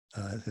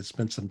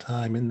spent some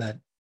time in that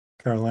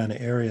Carolina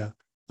area.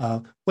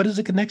 What is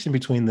the connection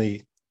between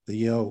the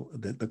Yale,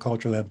 the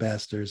cultural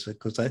ambassadors?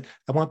 Because I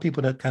want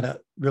people to kind of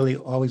really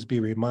always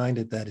be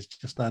reminded that it's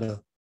just not a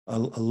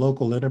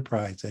local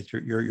enterprise, that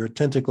your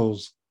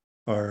tentacles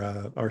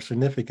are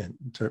significant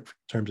in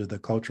terms of the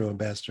cultural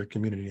ambassador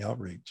community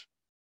outreach.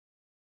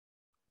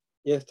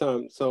 Yes,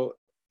 Tom. So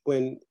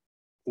when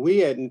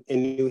we in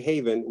New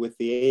Haven with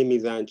the Amy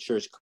Zion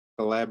Church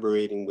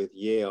collaborating with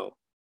Yale,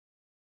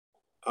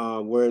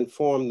 were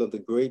informed of the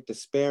great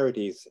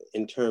disparities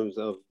in terms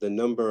of the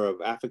number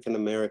of African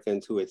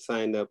Americans who had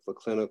signed up for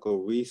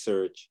clinical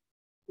research,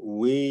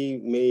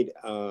 we made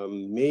a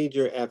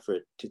major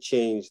effort to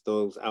change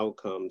those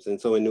outcomes. And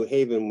so in New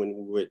Haven, when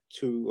we were at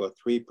 2 or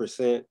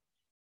 3%,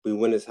 we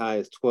went as high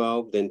as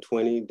 12, then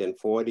 20, then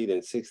 40,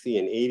 then 60,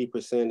 and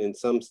 80% in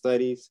some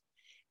studies.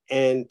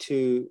 And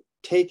to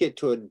take it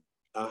to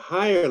a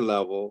higher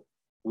level,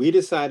 we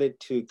decided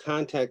to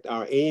contact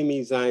our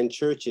AME Zion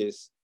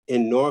churches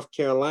in North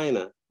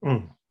Carolina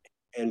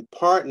and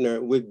partner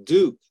with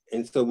Duke.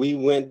 And so we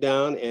went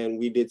down and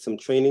we did some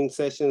training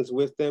sessions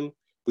with them.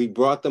 We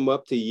brought them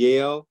up to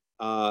Yale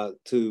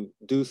to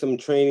do some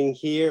training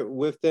here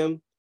with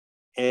them.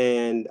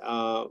 And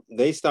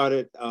they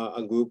started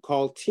a group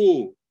called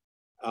Team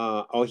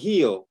or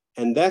HEAL.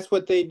 And that's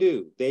what they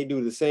do. They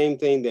do the same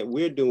thing that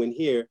we're doing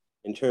here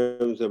in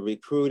terms of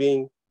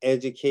recruiting,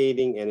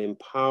 educating, and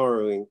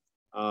empowering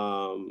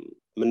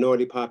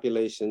minority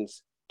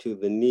populations to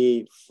the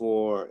need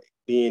for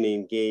being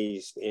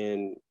engaged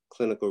in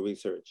clinical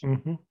research.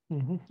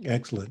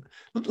 Excellent.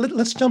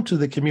 Let's jump to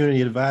the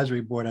Community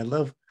Advisory Board. I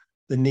love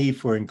the need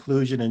for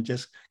inclusion and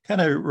just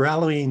kind of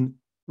rallying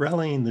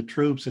the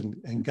troops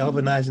and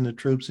galvanizing the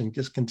troops and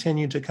just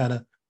continue to kind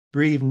of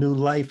breathe new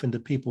life into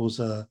people's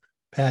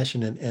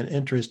passion and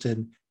interest.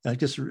 And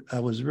I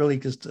was really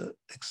just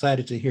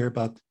excited to hear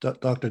about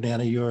Dr.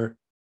 Nana, you're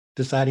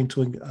deciding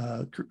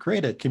to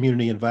create a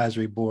Community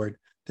Advisory Board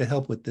to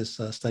help with this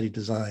study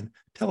design.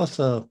 Tell us,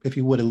 if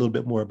you would, a little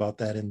bit more about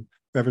that. And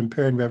Reverend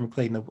Perry and Reverend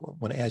Clayton, I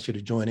want to ask you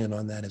to join in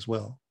on that as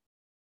well.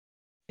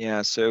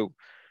 Yeah, so,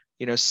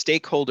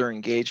 stakeholder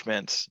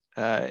engagement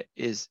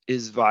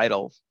is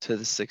vital to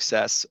the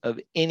success of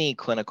any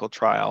clinical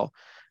trial,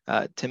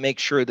 to make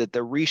sure that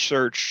the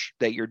research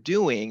that you're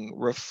doing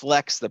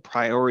reflects the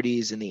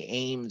priorities and the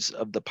aims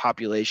of the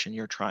population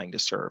you're trying to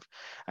serve.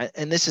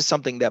 And this is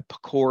something that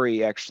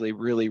PCORI actually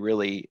really,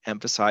 really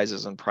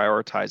emphasizes and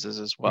prioritizes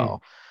as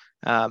well.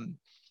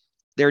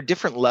 There are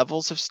different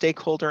levels of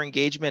stakeholder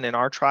engagement in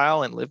our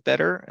trial and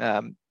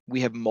Livebetter.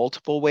 We have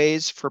multiple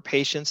ways for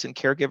patients and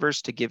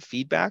caregivers to give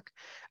feedback.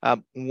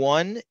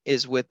 One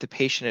is with the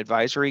patient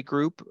advisory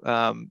group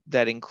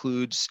that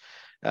includes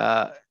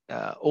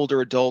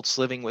older adults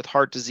living with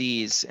heart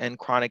disease and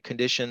chronic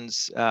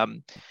conditions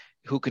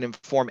who can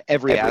inform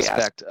every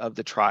aspect of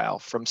the trial,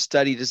 from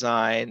study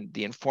design,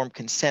 the informed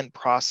consent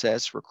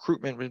process,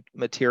 recruitment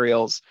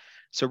materials.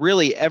 So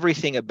really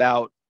everything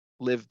about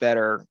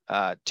Livebetter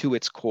to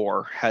its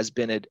core has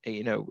been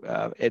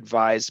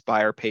advised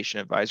by our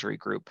patient advisory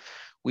group.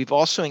 We've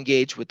also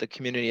engaged with the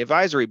Community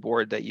Advisory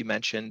Board that you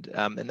mentioned,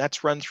 and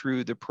that's run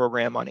through the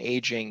program on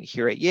aging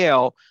here at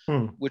Yale,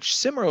 which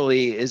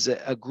similarly is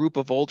a group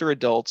of older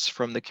adults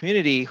from the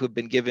community who've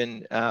been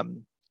given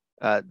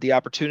the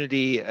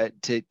opportunity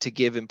to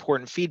give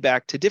important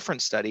feedback to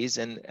different studies,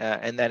 and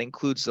that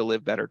includes the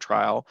Livebetter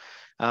trial.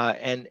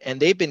 And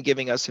they've been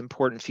giving us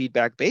important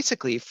feedback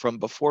basically from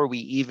before we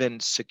even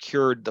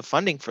secured the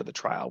funding for the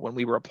trial, when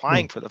we were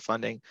applying for the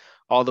funding,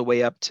 all the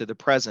way up to the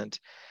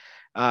present.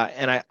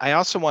 And I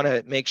also want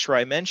to make sure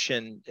I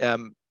mention,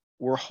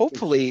 we're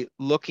hopefully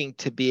looking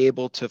to be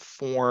able to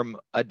form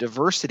a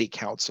diversity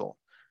council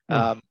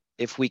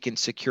if we can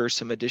secure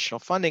some additional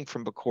funding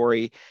from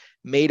PCORI,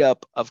 made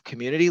up of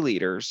community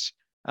leaders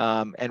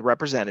and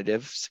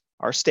representatives,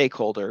 our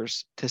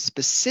stakeholders, to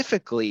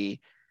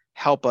specifically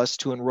help us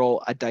to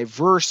enroll a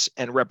diverse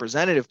and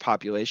representative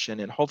population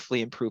and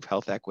hopefully improve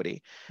health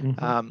equity.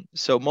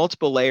 So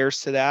multiple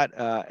layers to that,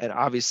 and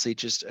obviously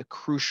just a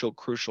crucial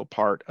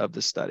part of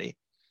the study.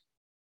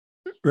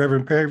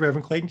 Reverend Perry,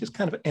 Reverend Clayton, just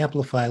kind of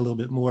amplify a little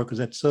bit more, because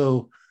that's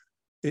so,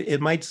 it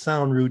might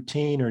sound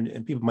routine,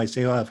 and people might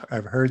say, oh,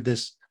 I've heard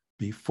this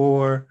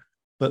before,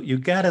 but you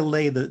got to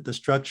lay the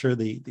structure,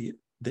 the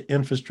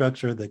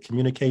infrastructure, the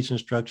communication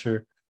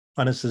structure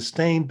on a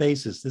sustained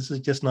basis. This is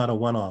just not a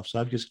one-off. So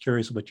I'm just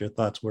curious what your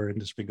thoughts were in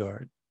this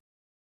regard.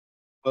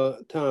 Well,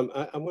 Tom,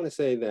 I want to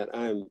say that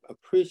I'm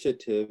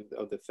appreciative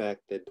of the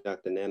fact that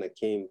Dr. Nana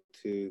came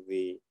to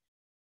the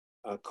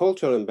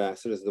cultural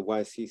ambassadors, the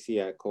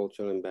YCCI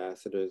cultural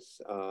ambassadors,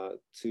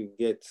 to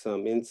get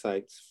some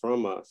insights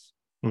from us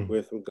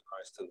with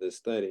regards to this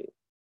study.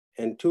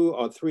 And 2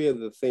 or 3 of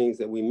the things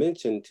that we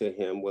mentioned to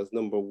him was,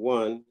 number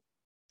one,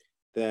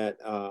 that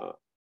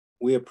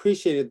we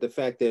appreciated the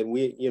fact that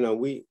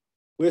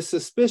we're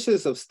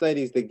suspicious of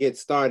studies that get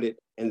started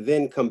and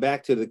then come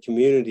back to the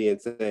community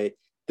and say,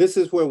 this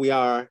is where we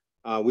are,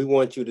 we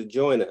want you to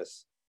join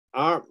us.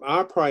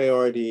 Our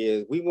priority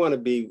is we want to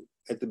be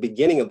at the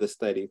beginning of the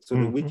study so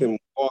that we can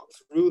walk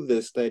through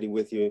this study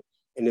with you.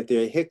 And if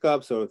there are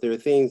hiccups or if there are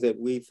things that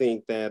we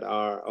think that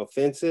are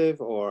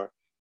offensive or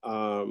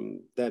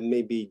that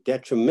may be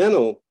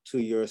detrimental to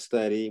your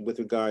study with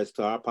regards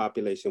to our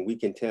population, we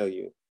can tell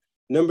you.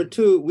 Number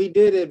 2, we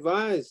did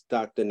advise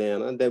Dr.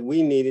 Nana that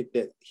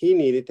he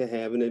needed to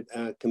have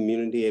a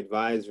community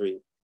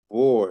advisory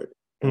board.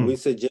 And we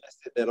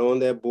suggested that on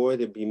that board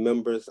there be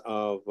members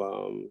of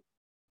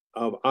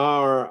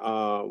our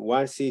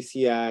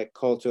YCCI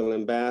cultural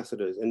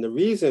ambassadors. And the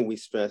reason we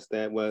stressed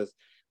that was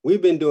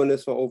We've been doing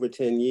this for over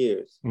 10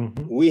 years.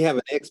 Mm-hmm. We have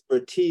an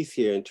expertise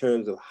here in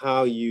terms of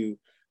how you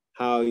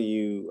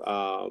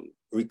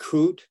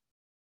recruit,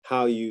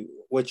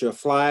 what your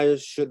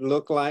flyers should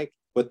look like,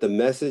 what the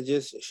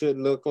messages should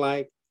look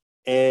like,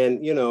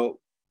 and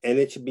and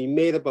it should be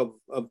made up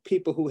of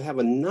people who have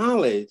a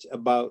knowledge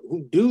about,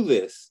 who do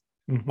this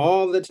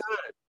all the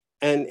time,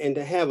 and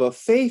to have a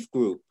faith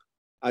group,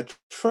 a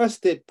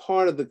trusted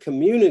part of the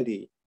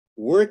community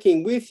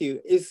working with you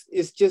is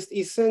just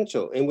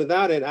essential. And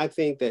without it, I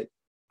think that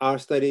our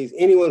studies,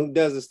 anyone who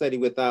does a study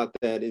without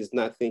that is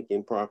not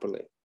thinking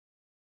properly.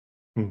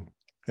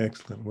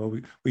 Excellent. Well,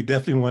 we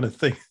definitely want to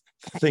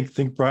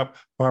think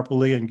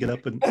properly and get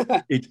up and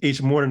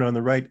each morning on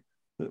the right,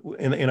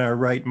 in our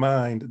right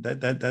mind.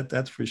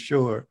 That's for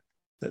sure.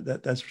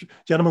 That's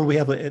gentlemen. We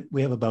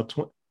have about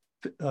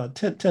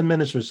 10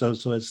 minutes or so.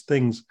 So as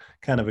things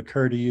kind of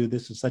occur to you,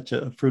 this is such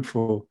a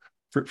fruitful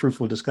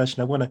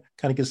discussion. I want to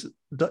kind of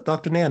get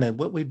Dr. Nana,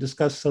 what we've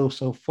discussed so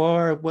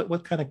far.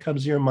 What kind of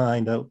comes to your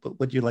mind? What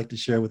would you like to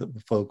share with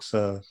folks,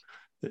 other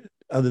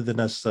than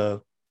us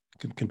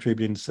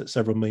contributing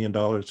several $1 million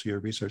to your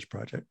research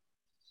project?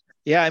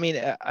 Yeah, I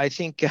mean, I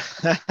think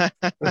that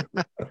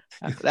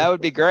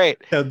would be great.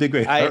 That would be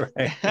great. All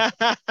right.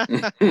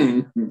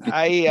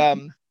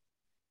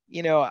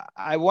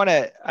 I want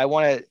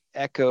to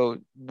echo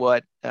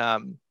what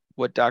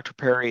Dr.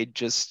 Perry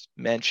just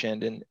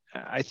mentioned, and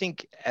I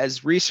think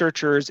as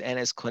researchers and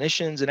as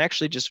clinicians, and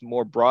actually just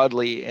more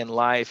broadly in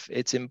life,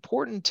 it's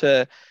important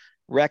to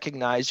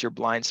recognize your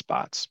blind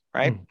spots,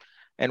 right?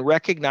 And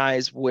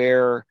recognize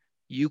where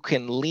you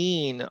can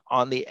lean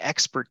on the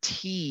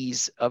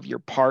expertise of your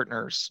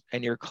partners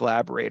and your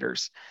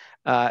collaborators.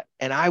 And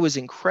I was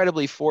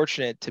incredibly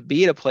fortunate to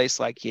be at a place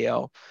like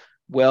Yale,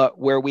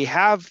 where we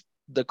have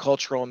the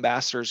cultural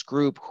ambassadors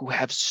group who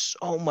have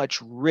so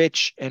much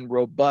rich and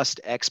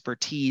robust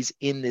expertise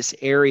in this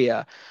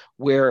area,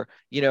 where,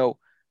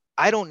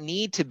 I don't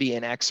need to be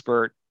an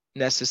expert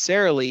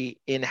necessarily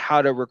in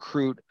how to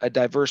recruit a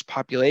diverse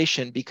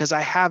population, because I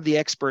have the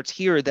experts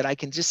here that I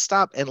can just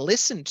stop and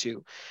listen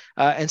to.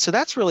 And so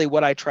that's really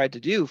what I tried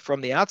to do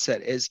from the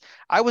outset. Is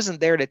I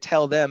wasn't there to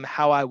tell them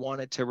how I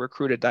wanted to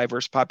recruit a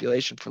diverse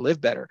population for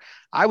Livebetter.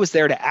 I was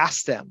there to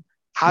ask them,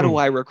 how do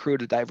I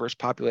recruit a diverse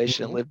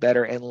population and live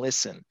better, and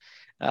listen?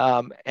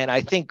 And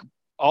I think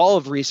all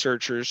of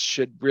researchers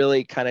should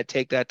really kind of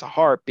take that to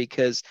heart,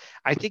 because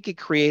I think it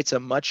creates a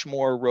much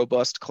more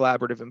robust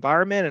collaborative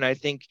environment. And I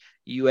think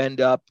you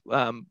end up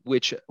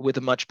with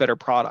a much better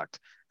product,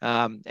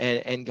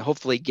 and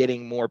hopefully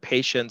getting more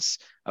patients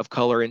of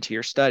color into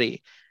your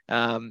study.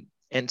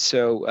 And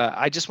so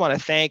I just want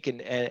to thank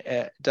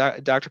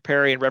Dr.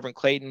 Perry and Reverend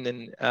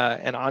Clayton,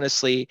 and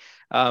honestly,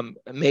 a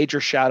major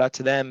shout out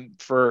to them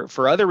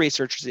for other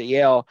researchers at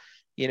Yale.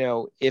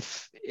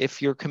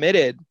 If you're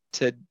committed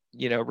to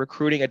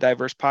recruiting a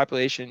diverse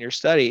population in your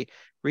study,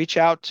 reach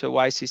out to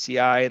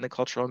YCCI and the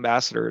cultural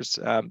ambassadors,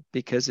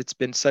 because it's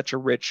been such a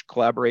rich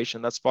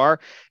collaboration thus far,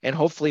 and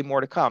hopefully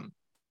more to come.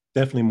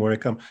 Definitely more to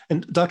come.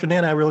 And Dr.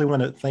 Nana, I really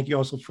want to thank you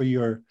also for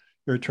your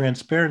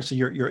transparency,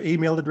 your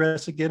email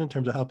address again, in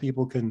terms of how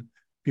people can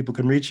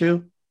reach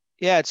you.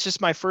 Yeah, it's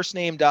just my first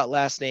name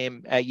last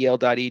name at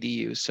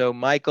yale.edu. So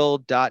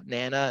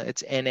michael.nana,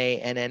 it's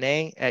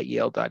NANNA at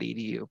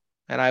yale.edu.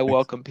 And I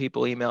welcome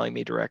people emailing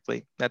me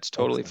directly. That's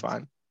totally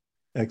fine.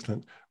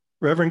 Excellent.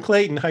 Reverend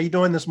Clayton, how you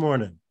doing this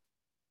morning?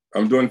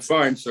 I'm doing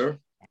fine, sir.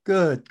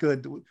 Good.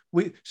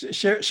 We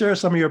share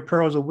some of your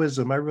pearls of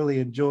wisdom. I really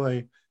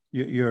enjoy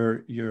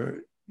your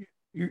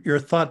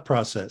thought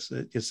process.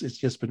 It's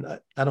just been,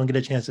 I don't get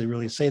a chance to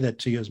really say that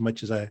to you as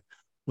much as I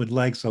would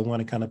like. So I want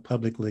to kind of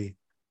publicly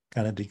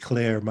kind of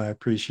declare my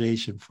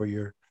appreciation for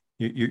your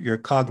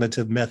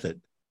cognitive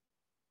method.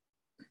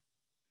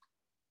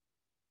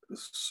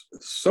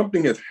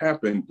 Something has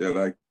happened that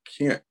I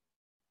can't,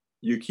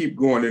 you keep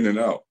going in and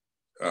out.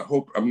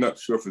 I'm not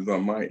sure if it's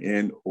on my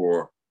end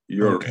or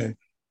your end.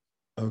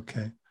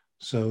 Okay.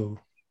 So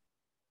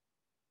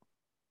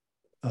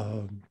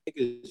I think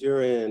it's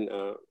your end,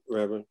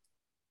 Reverend,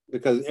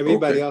 because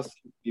everybody else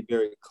seems to be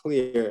very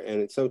clear,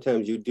 and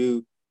sometimes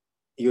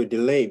you're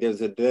delayed.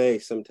 There's a delay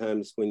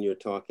sometimes when you're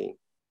talking.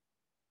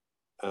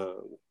 I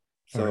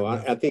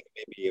think it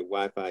may be a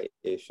Wi-Fi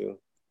issue.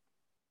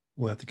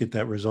 We'll have to get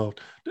that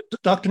resolved.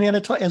 Dr.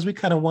 Nana, as we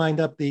kind of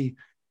wind up,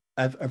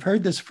 I've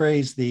heard this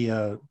phrase,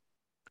 the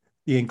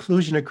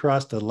inclusion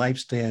across the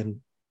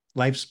lifespan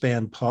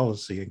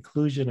policy,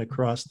 inclusion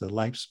across the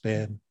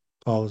lifespan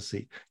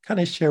policy. Kind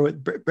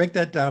of break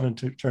that down in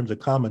terms of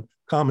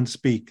common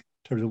speak,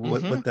 in terms of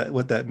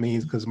what that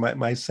means, because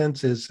my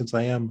sense is, since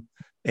I am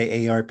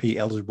AARP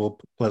eligible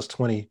plus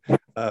 20,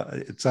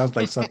 it sounds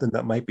like something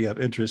that might be of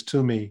interest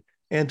to me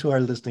and to our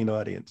listening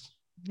audience.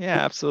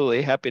 Yeah,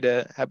 absolutely. Happy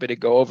to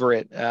go over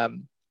it.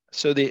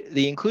 So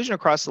the inclusion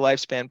across the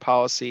lifespan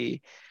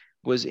policy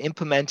was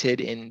implemented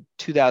in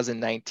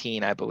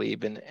 2019, I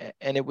believe, and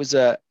it was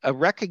a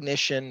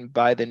recognition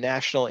by the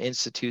National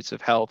Institutes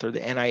of Health, or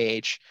the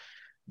NIH,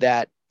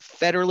 that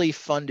federally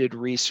funded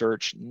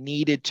research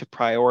needed to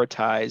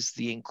prioritize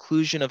the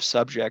inclusion of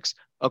subjects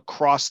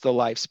across the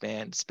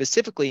lifespan,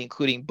 specifically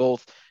including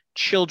both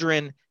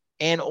children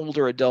and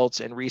older adults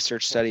in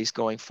research studies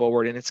going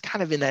forward. And it's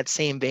kind of in that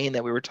same vein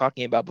that we were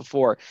talking about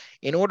before.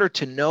 In order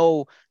to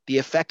know the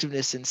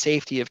effectiveness and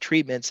safety of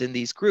treatments in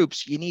these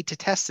groups, you need to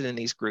test it in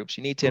these groups.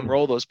 You need to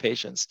enroll those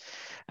patients.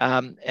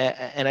 And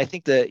I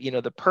think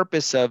the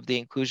purpose of the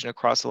inclusion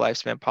across the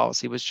lifespan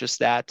policy was just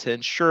that, to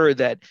ensure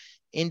that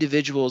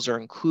individuals are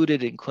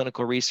included in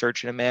clinical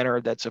research in a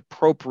manner that's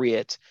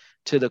appropriate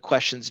to the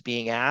questions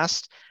being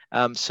asked,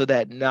 so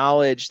that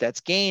knowledge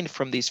that's gained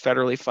from these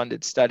federally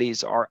funded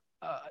studies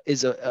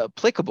is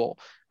applicable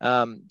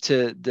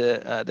to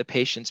the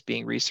patients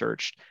being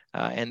researched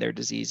and their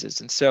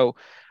diseases. And so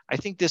I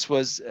think this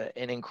was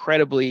an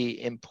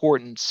incredibly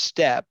important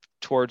step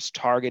towards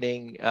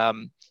targeting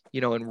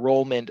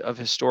enrollment of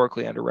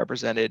historically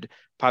underrepresented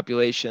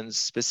populations,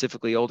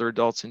 specifically older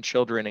adults and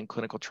children in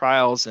clinical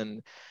trials.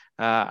 And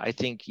I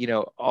think,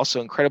 also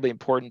incredibly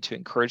important to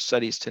encourage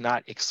studies to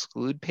not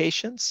exclude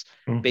patients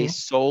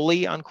based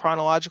solely on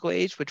chronological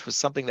age, which was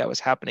something that was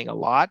happening a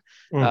lot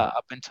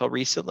up until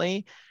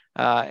recently.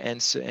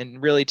 And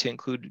really to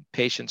include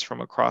patients from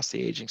across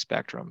the aging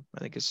spectrum, I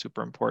think is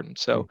super important.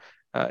 So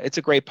it's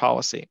a great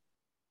policy.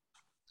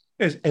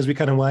 As we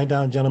kind of wind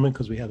down, gentlemen,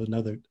 because we have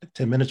another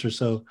 10 minutes or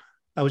so,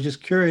 I was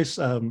just curious,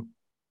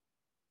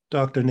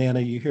 Dr. Nana,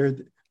 you hear,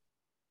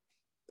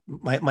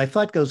 my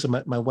thought goes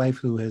to my wife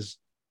who has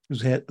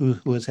had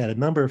a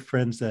number of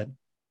friends that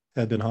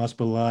have been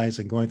hospitalized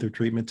and going through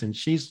treatments, and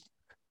she's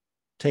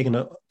taken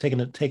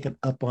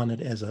up on it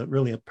as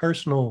a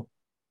personal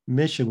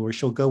mission where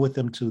she'll go with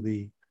them to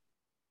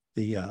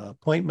the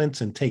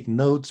appointments and take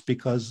notes,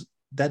 because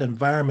that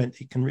environment,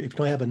 if you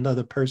don't have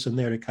another person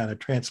there to kind of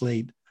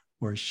translate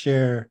or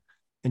share,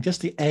 and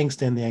just the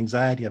angst and the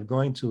anxiety of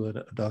going to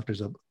a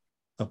doctor's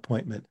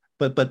appointment.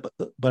 But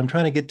I'm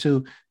trying to get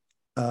to,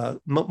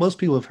 most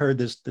people have heard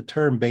the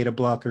term beta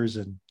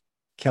blockers and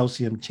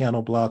calcium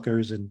channel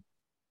blockers, and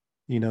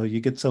you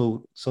get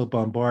so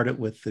bombarded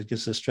with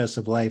just the stress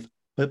of life.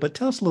 But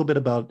tell us a little bit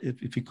about,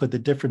 if you could, the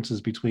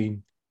differences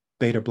between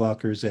beta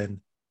blockers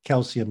and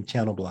calcium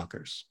channel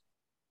blockers.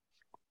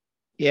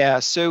 Yeah,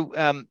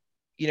 so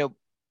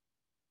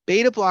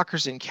beta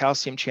blockers and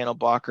calcium channel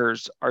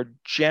blockers are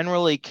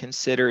generally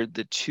considered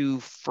the two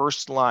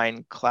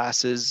first-line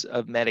classes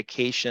of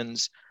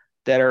medications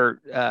that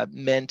are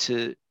meant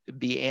to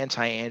be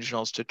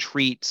anti-anginals to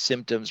treat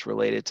symptoms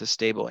related to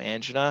stable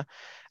angina.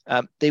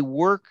 They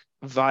work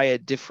via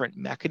different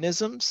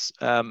mechanisms,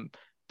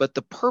 but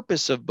the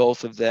purpose of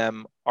both of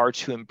them are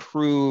to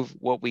improve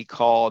what we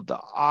call the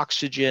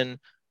oxygen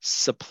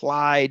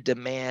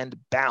supply-demand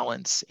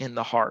balance in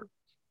the heart,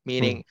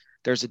 meaning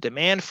there's a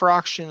demand for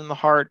oxygen in the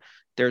heart,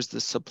 there's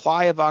the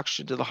supply of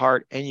oxygen to the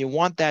heart, and you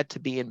want that to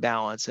be in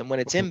balance. And when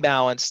it's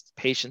imbalanced,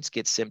 patients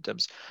get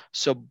symptoms.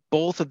 So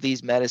both of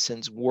these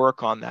medicines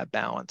work on that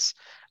balance.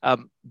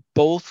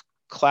 Both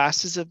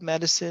classes of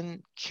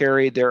medicine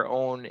carry their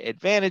own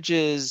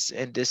advantages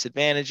and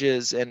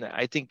disadvantages. And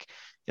I think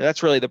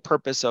that's really the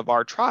purpose of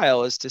our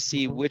trial, is to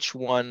see which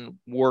one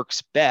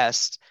works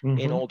best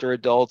in older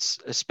adults,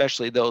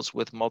 especially those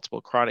with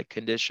multiple chronic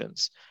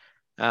conditions.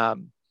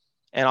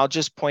 And I'll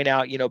just point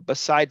out,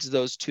 besides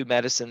those two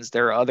medicines,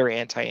 there are other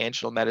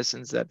anti-anginal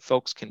medicines that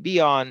folks can be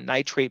on,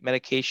 nitrate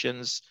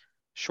medications,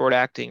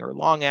 short-acting or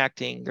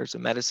long-acting. There's a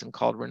medicine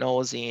called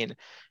ranolazine.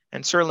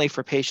 And certainly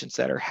for patients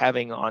that are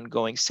having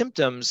ongoing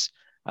symptoms,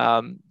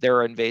 there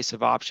are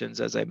invasive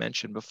options, as I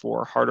mentioned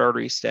before, heart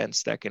artery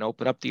stents that can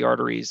open up the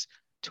arteries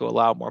to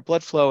allow more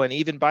blood flow, and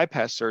even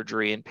bypass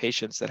surgery in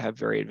patients that have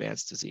very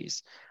advanced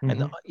disease. And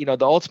the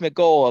ultimate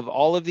goal of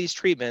all of these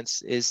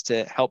treatments is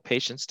to help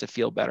patients to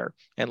feel better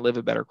and live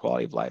a better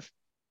quality of life.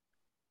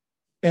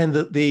 And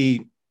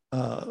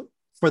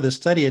for the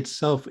study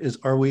itself, is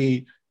it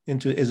a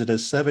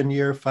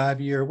 7-year,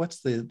 5-year?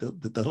 What's the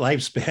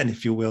lifespan,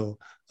 if you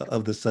will,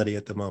 of the study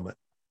at the moment?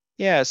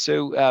 Yeah,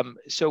 so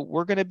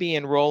we're going to be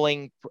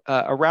enrolling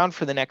around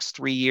for the next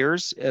 3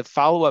 years.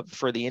 Follow-up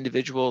for the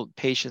individual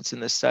patients in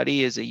the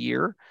study is a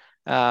year.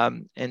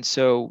 And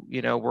so,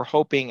 we're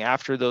hoping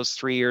after those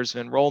 3 years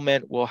of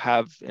enrollment, we'll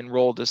have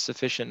enrolled a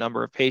sufficient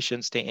number of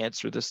patients to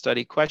answer the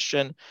study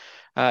question.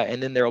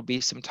 And then there'll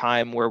be some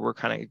time where we're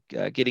kind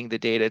of getting the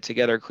data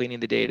together, cleaning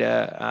the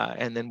data,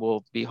 and then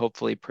we'll be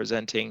hopefully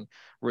presenting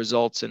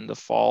results in the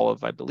fall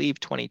of, I believe,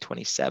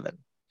 2027.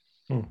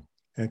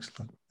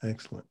 Excellent.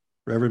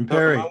 Reverend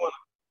Perry.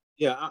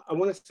 I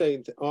want to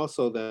say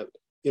also that,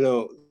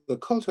 the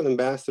cultural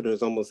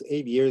ambassadors almost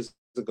 8 years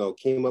ago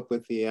came up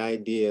with the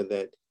idea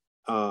that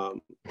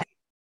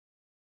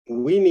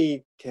we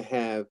need to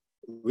have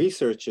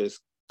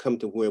researchers come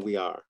to where we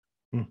are.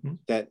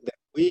 That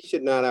we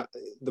should not,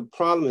 the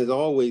problem has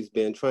always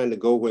been trying to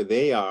go where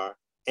they are.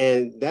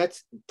 And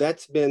that's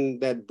been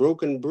that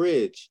broken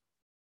bridge.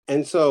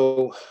 And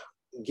so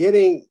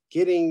getting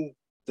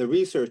the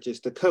researchers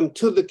to come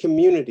to the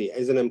community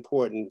is an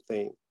important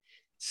thing.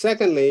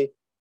 Secondly,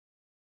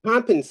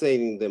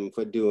 compensating them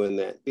for doing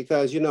that,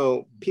 because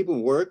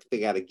people work, they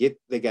got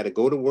to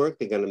go to work,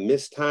 they're going to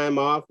miss time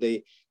off,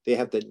 they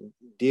have to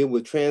deal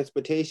with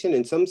transportation,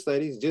 and some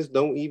studies just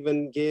don't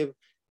even give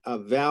a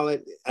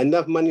valid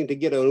enough money to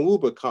get an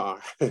Uber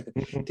car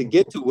to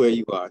get to where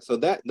you are. So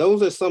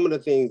those are some of the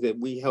things that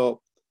we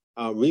help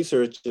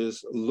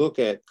researchers look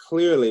at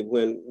clearly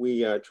when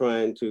we are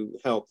trying to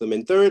help them.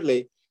 And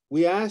thirdly,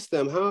 we ask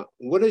them,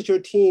 what does your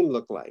team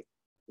look like?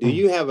 Do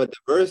you have a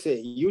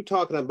diversity? You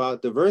talking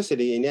about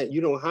diversity, and yet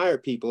you don't hire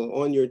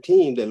people on your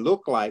team that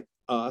look like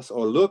us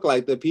or look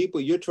like the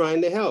people you're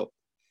trying to help.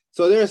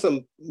 So there are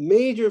some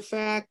major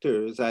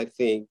factors, I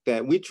think,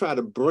 that we try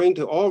to bring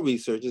to all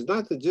researchers,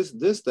 not to just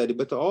this study,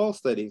 but to all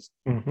studies,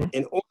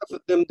 in order for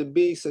them to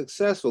be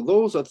successful.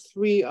 Those are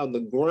three of the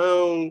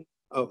ground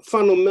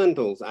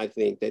fundamentals, I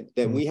think,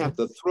 that we have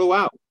to throw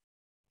out.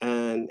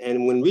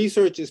 And when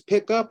researchers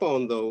pick up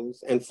on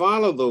those and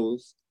follow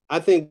those, I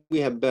think we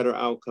have better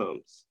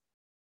outcomes.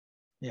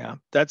 Yeah,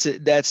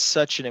 that's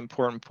such an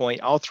important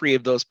point. All three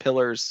of those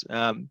pillars.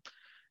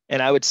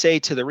 And I would say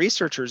to the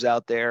researchers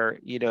out there,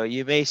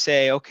 you may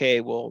say,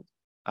 okay, well,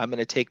 I'm going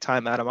to take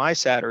time out of my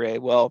Saturday.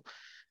 Well,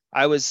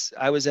 I was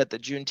at the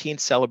Juneteenth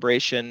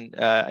celebration,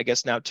 I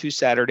guess now 2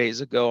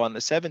 Saturdays ago on the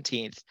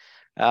 17th,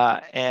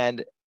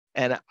 and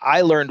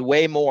I learned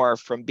way more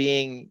from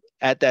being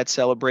at that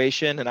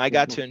celebration, and I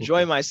got to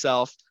enjoy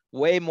myself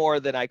way more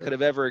than I could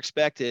have ever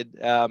expected,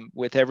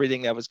 with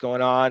everything that was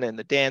going on and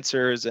the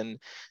dancers and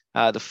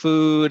the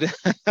food.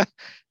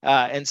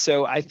 And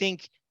so I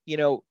think,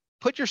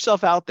 put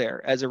yourself out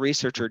there as a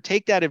researcher,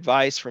 take that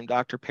advice from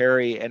Dr.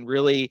 Perry and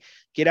really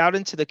get out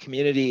into the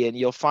community, and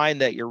you'll find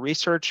that your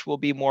research will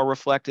be more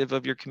reflective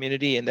of your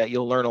community and that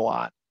you'll learn a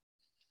lot.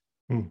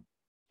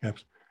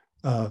 Yes.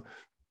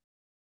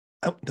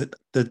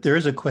 There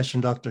is a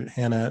question, Dr.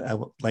 Hannah, I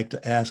would like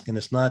to ask, and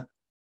it's not,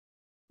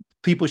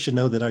 people should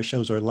know that our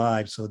shows are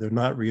live, so they're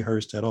not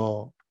rehearsed at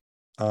all.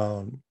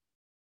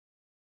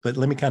 But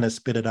let me kind of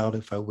spit it out,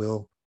 if I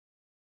will.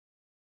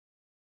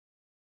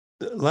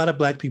 A lot of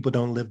Black people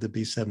don't live to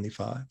be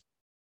 75.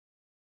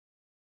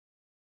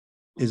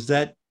 Is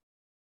that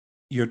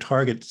your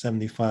target,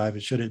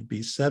 75? Should it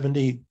be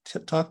 70?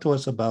 Talk to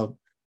us about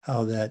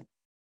how that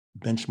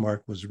benchmark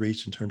was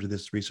reached in terms of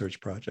this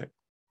research project.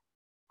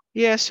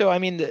 Yeah, so I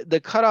mean,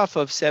 the cutoff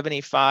of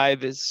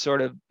 75 is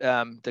sort of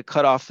the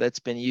cutoff that's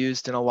been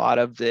used in a lot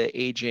of the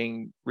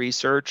aging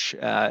research,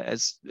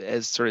 as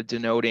sort of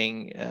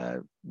denoting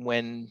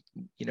when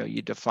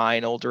you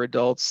define older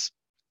adults.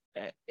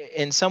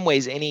 In some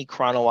ways, any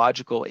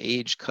chronological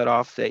age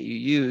cutoff that you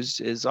use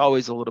is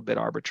always a little bit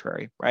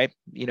arbitrary, right?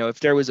 If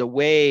there was a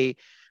way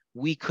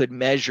we could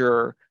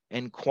measure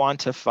and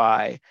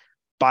quantify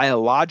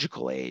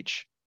biological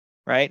age,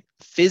 right,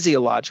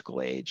 physiological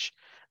age,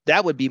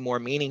 that would be more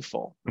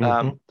meaningful.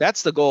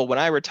 That's the goal. When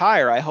I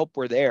retire, I hope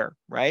we're there,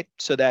 right?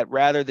 So that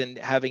rather than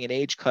having an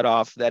age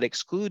cutoff that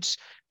excludes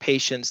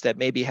patients that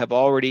maybe have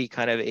already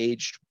kind of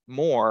aged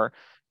more,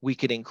 we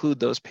could include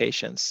those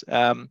patients.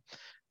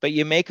 But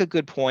you make a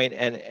good point,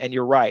 and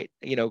you're right.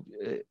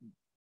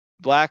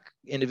 Black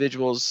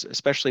individuals,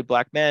 especially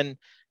Black men,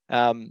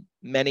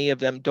 many of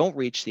them don't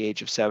reach the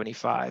age of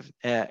 75.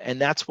 And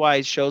that's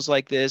why shows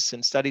like this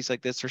and studies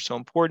like this are so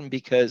important,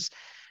 because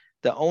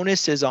the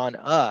onus is on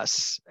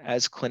us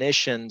as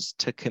clinicians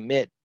to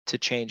commit to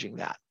changing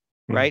that,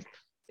 right?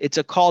 It's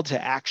a call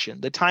to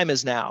action. The time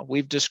is now.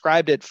 We've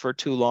described it for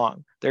too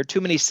long. There are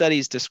too many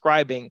studies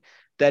describing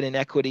that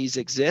inequities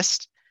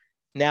exist.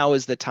 Now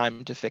is the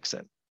time to fix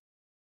it.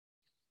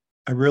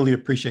 I really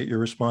appreciate your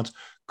response.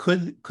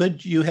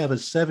 Could you have a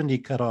 70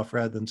 cutoff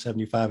rather than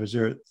 75? Is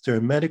there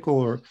a medical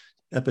or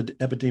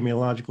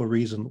epidemiological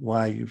reason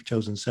why you've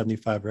chosen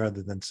 75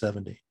 rather than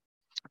 70?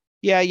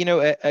 Yeah,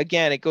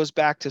 again, it goes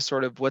back to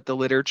sort of what the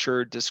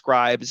literature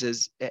describes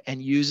as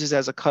and uses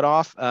as a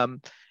cutoff.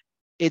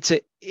 It's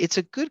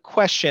a good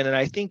question, and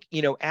I think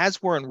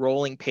as we're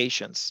enrolling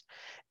patients,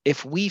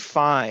 if we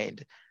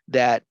find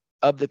that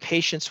of the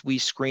patients we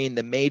screen,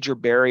 the major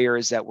barrier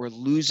is that we're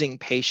losing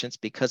patients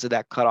because of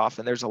that cutoff.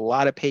 And there's a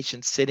lot of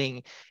patients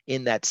sitting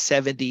in that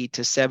 70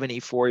 to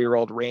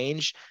 74-year-old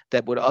range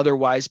that would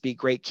otherwise be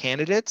great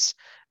candidates.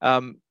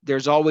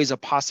 There's always a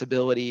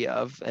possibility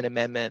of an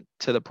amendment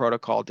to the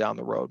protocol down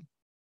the road.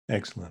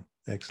 Excellent.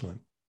 We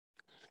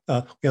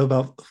have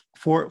about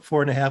four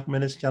and a half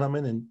minutes,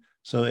 gentlemen. And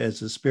so as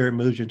the spirit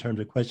moves you in terms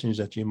of questions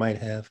that you might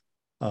have,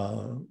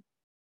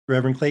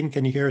 Reverend Clayton,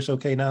 can you hear us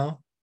okay now?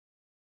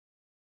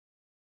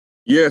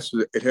 Yes,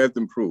 it has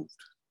improved.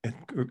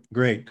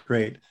 Great.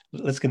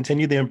 Let's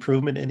continue the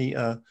improvement. Any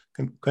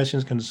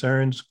questions,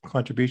 concerns,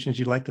 contributions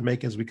you'd like to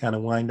make as we kind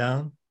of wind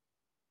down?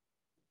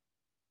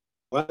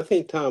 Well, I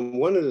think, Tom,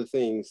 one of the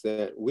things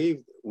that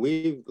we've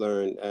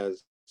learned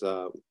as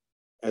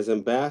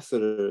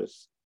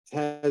ambassadors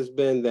has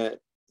been that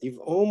you've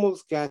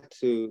almost got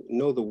to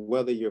know the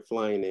weather you're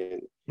flying in.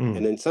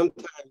 And then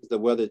sometimes the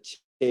weather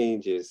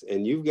changes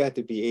and you've got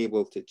to be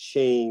able to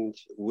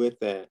change with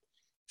that.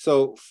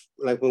 So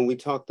like when we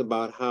talked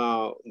about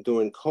how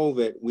during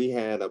COVID, we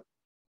had a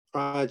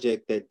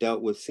project that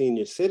dealt with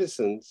senior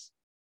citizens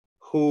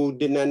who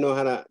did not know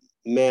how to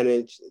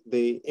manage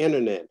the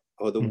internet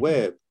or the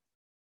web.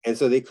 And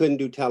so they couldn't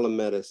do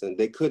telemedicine.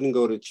 They couldn't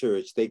go to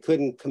church. They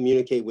couldn't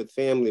communicate with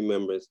family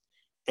members.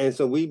 And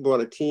so we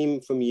brought a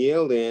team from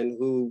Yale in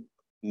who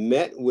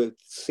met with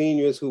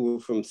seniors who were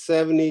from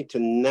 70 to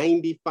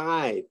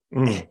 95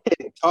 and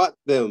taught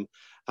them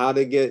how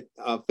to get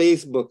a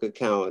Facebook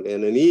account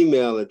and an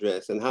email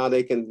address and how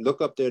they can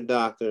look up their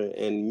doctor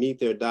and meet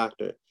their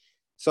doctor.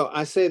 So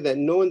I say that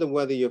knowing the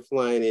weather you're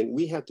flying in,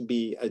 we have to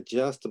be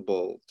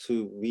adjustable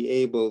to be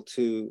able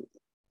to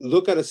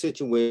look at a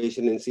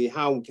situation and see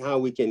how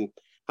we can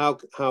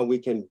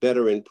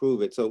better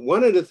improve it. So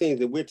one of the things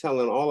that we're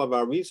telling all of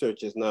our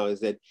researchers now is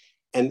that,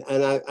 and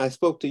I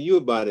spoke to you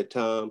about it,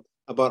 Tom,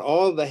 about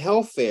all the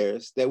health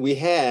fairs that we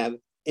have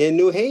in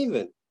New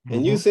Haven.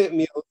 And you sent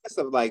me a list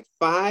of like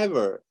 5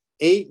 or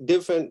 8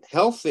 different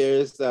health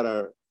fairs that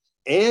are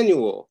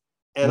annual.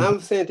 And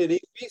I'm saying to these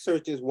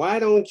researchers, why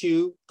don't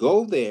you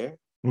go there,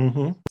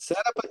 set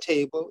up a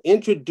table,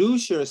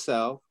 introduce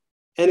yourself,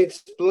 and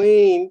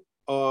explain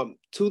to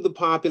the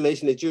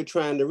population that you're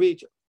trying to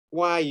reach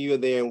why you're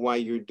there and why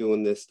you're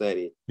doing this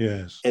study.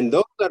 Yes. And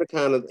those are the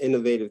kind of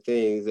innovative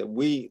things that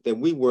we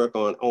work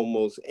on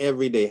almost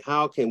every day.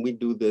 How can we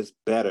do this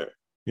better?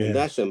 Yes. And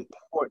that's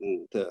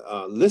important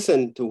to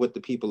listen to what the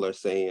people are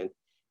saying.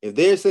 If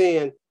they're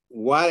saying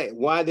why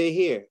they're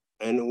here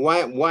and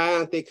why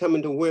aren't they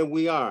coming to where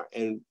we are?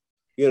 And,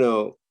 you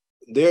know,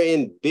 they're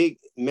in big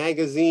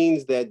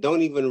magazines that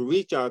don't even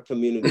reach our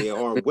community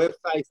or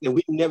websites that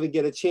we never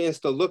get a chance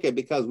to look at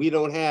because we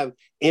don't have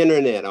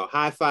internet or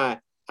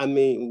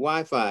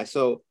Wi-Fi.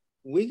 So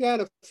we got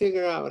to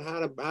figure out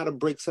how to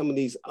break some of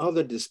these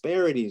other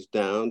disparities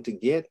down to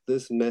get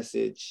this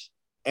message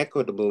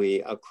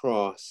equitably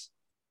across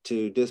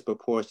to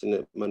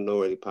disproportionate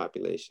minority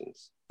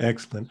populations.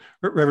 Excellent.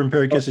 Reverend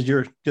Perry, just as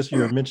you're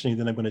mentioning,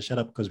 then I'm going to shut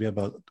up because we have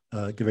about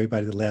give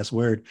everybody the last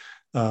word.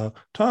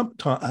 Tom,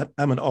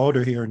 I'm an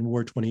alder here in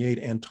Ward 28,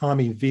 and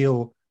Tommy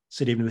Veal,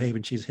 City of New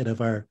Haven, she's head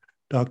of our,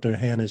 Dr.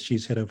 Hannah,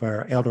 she's head of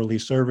our elderly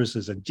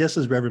services. And just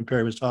as Reverend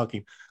Perry was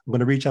talking, I'm going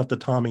to reach out to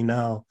Tommy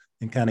now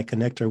and kind of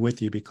connect her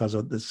with you because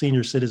of the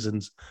senior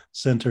citizens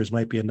centers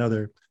might be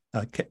another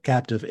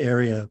captive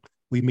area.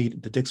 We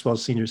meet, the Dixwell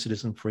Senior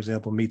Citizen, for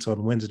example, meets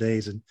on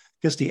Wednesdays, and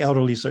just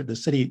the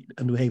City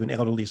of New Haven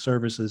Elderly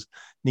Services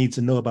needs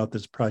to know about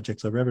this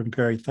project. So Reverend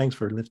Perry, thanks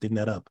for lifting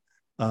that up.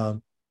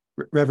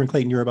 Reverend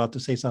Clayton, you're about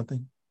to say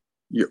something?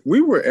 Yeah,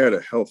 we were at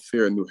a health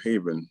fair in New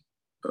Haven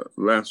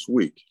last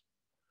week.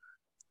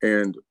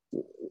 And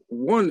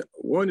one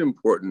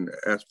important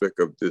aspect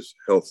of this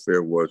health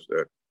fair was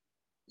that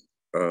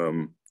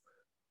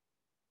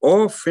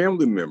all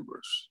family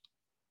members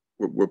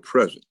were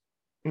present.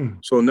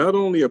 So not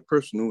only a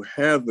person who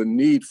had the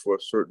need for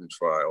a certain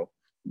trial,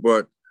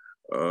 but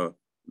the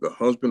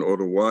husband or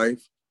the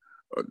wife,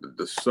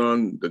 the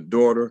son, the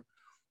daughter,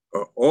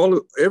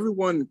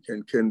 everyone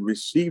can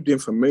receive the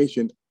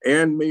information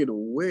and made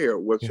aware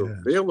what's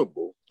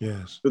available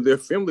to their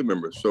family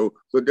members. So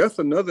that's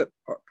another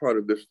part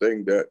of this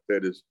thing that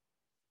is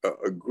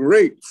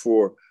great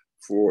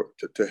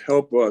to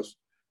help us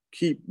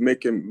keep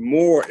making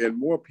more and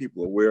more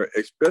people aware,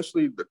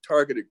 especially the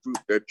targeted group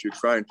that you're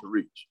trying to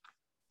reach.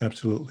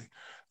 Absolutely.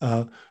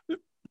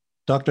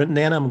 Dr.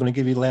 Nana, I'm going to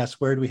give you the last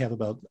word. We have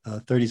about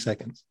 30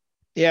 seconds.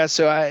 Yeah,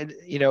 so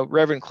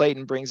Reverend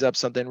Clayton brings up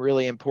something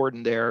really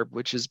important there,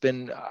 which has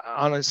been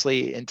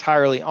honestly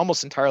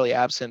almost entirely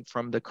absent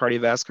from the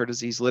cardiovascular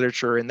disease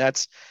literature. And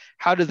that's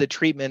how do the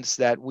treatments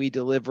that we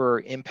deliver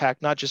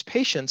impact not just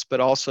patients, but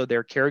also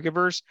their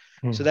caregivers.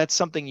 So that's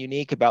something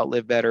unique about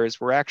Livebetter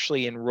is we're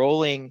actually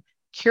enrolling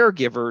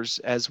caregivers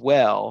as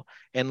well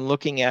and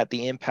looking at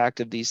the impact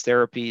of these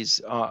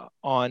therapies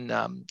on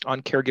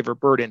caregiver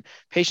burden.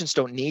 Patients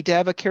don't need to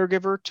have a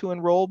caregiver to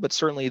enroll, but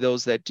certainly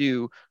those that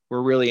do,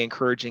 we're really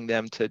encouraging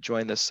them to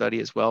join this study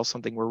as well,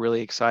 something we're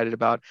really excited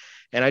about.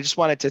 And I just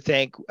wanted to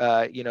thank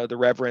the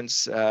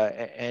Reverends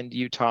and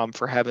you, Tom,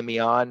 for having me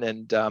on,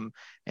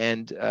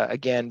 and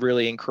again,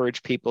 really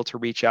encourage people to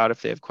reach out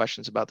if they have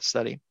questions about the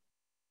study.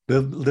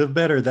 Live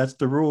better. That's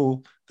the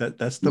rule.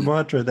 That's the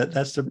mantra.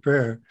 That's the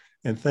prayer.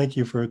 And thank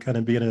you for kind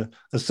of being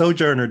a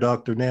sojourner,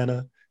 Dr.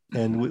 Nana.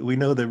 And we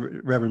know that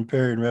Reverend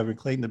Perry and Reverend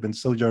Clayton have been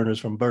sojourners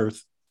from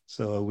birth.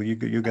 So you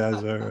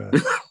guys are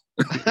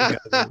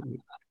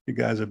you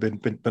guys have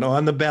been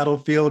on the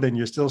battlefield, and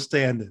you're still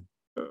standing.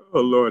 Oh,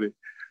 Lordy.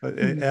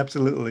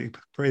 Absolutely.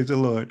 Praise the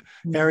Lord.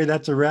 Harry,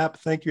 that's a wrap.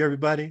 Thank you,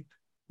 everybody.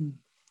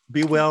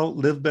 Be well,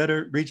 live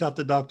better. Reach out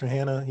to Dr.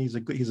 Hannah. He's a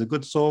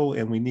good soul,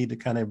 and we need to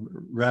kind of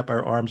wrap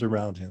our arms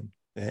around him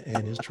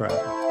and his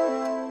trial.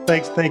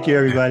 Thank you,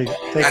 everybody.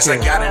 As I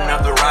got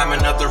another rhyme,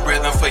 another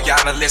rhythm for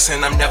y'all to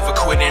listen. I'm never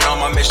quitting on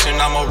my mission.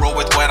 I'ma roll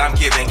with what I'm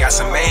giving. Got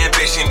some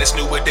ambition, this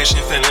new edition,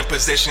 filling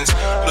positions.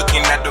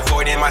 Looking at the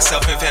void in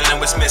myself and feeling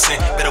what's missing.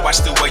 Better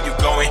watch the way you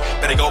going.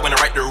 Better go in the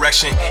right direction.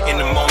 reflection. In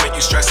the moment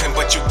you stressing,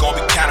 but you gon'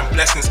 be counting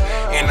blessings.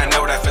 And I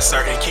know that for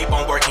certain. Keep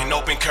on working,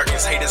 open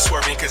curtains. Haters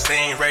swerving cause they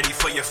ain't ready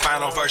for your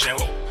final version.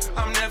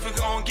 I'm never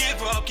gonna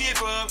give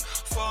up.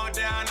 Fall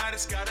down, I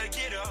just gotta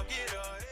get up.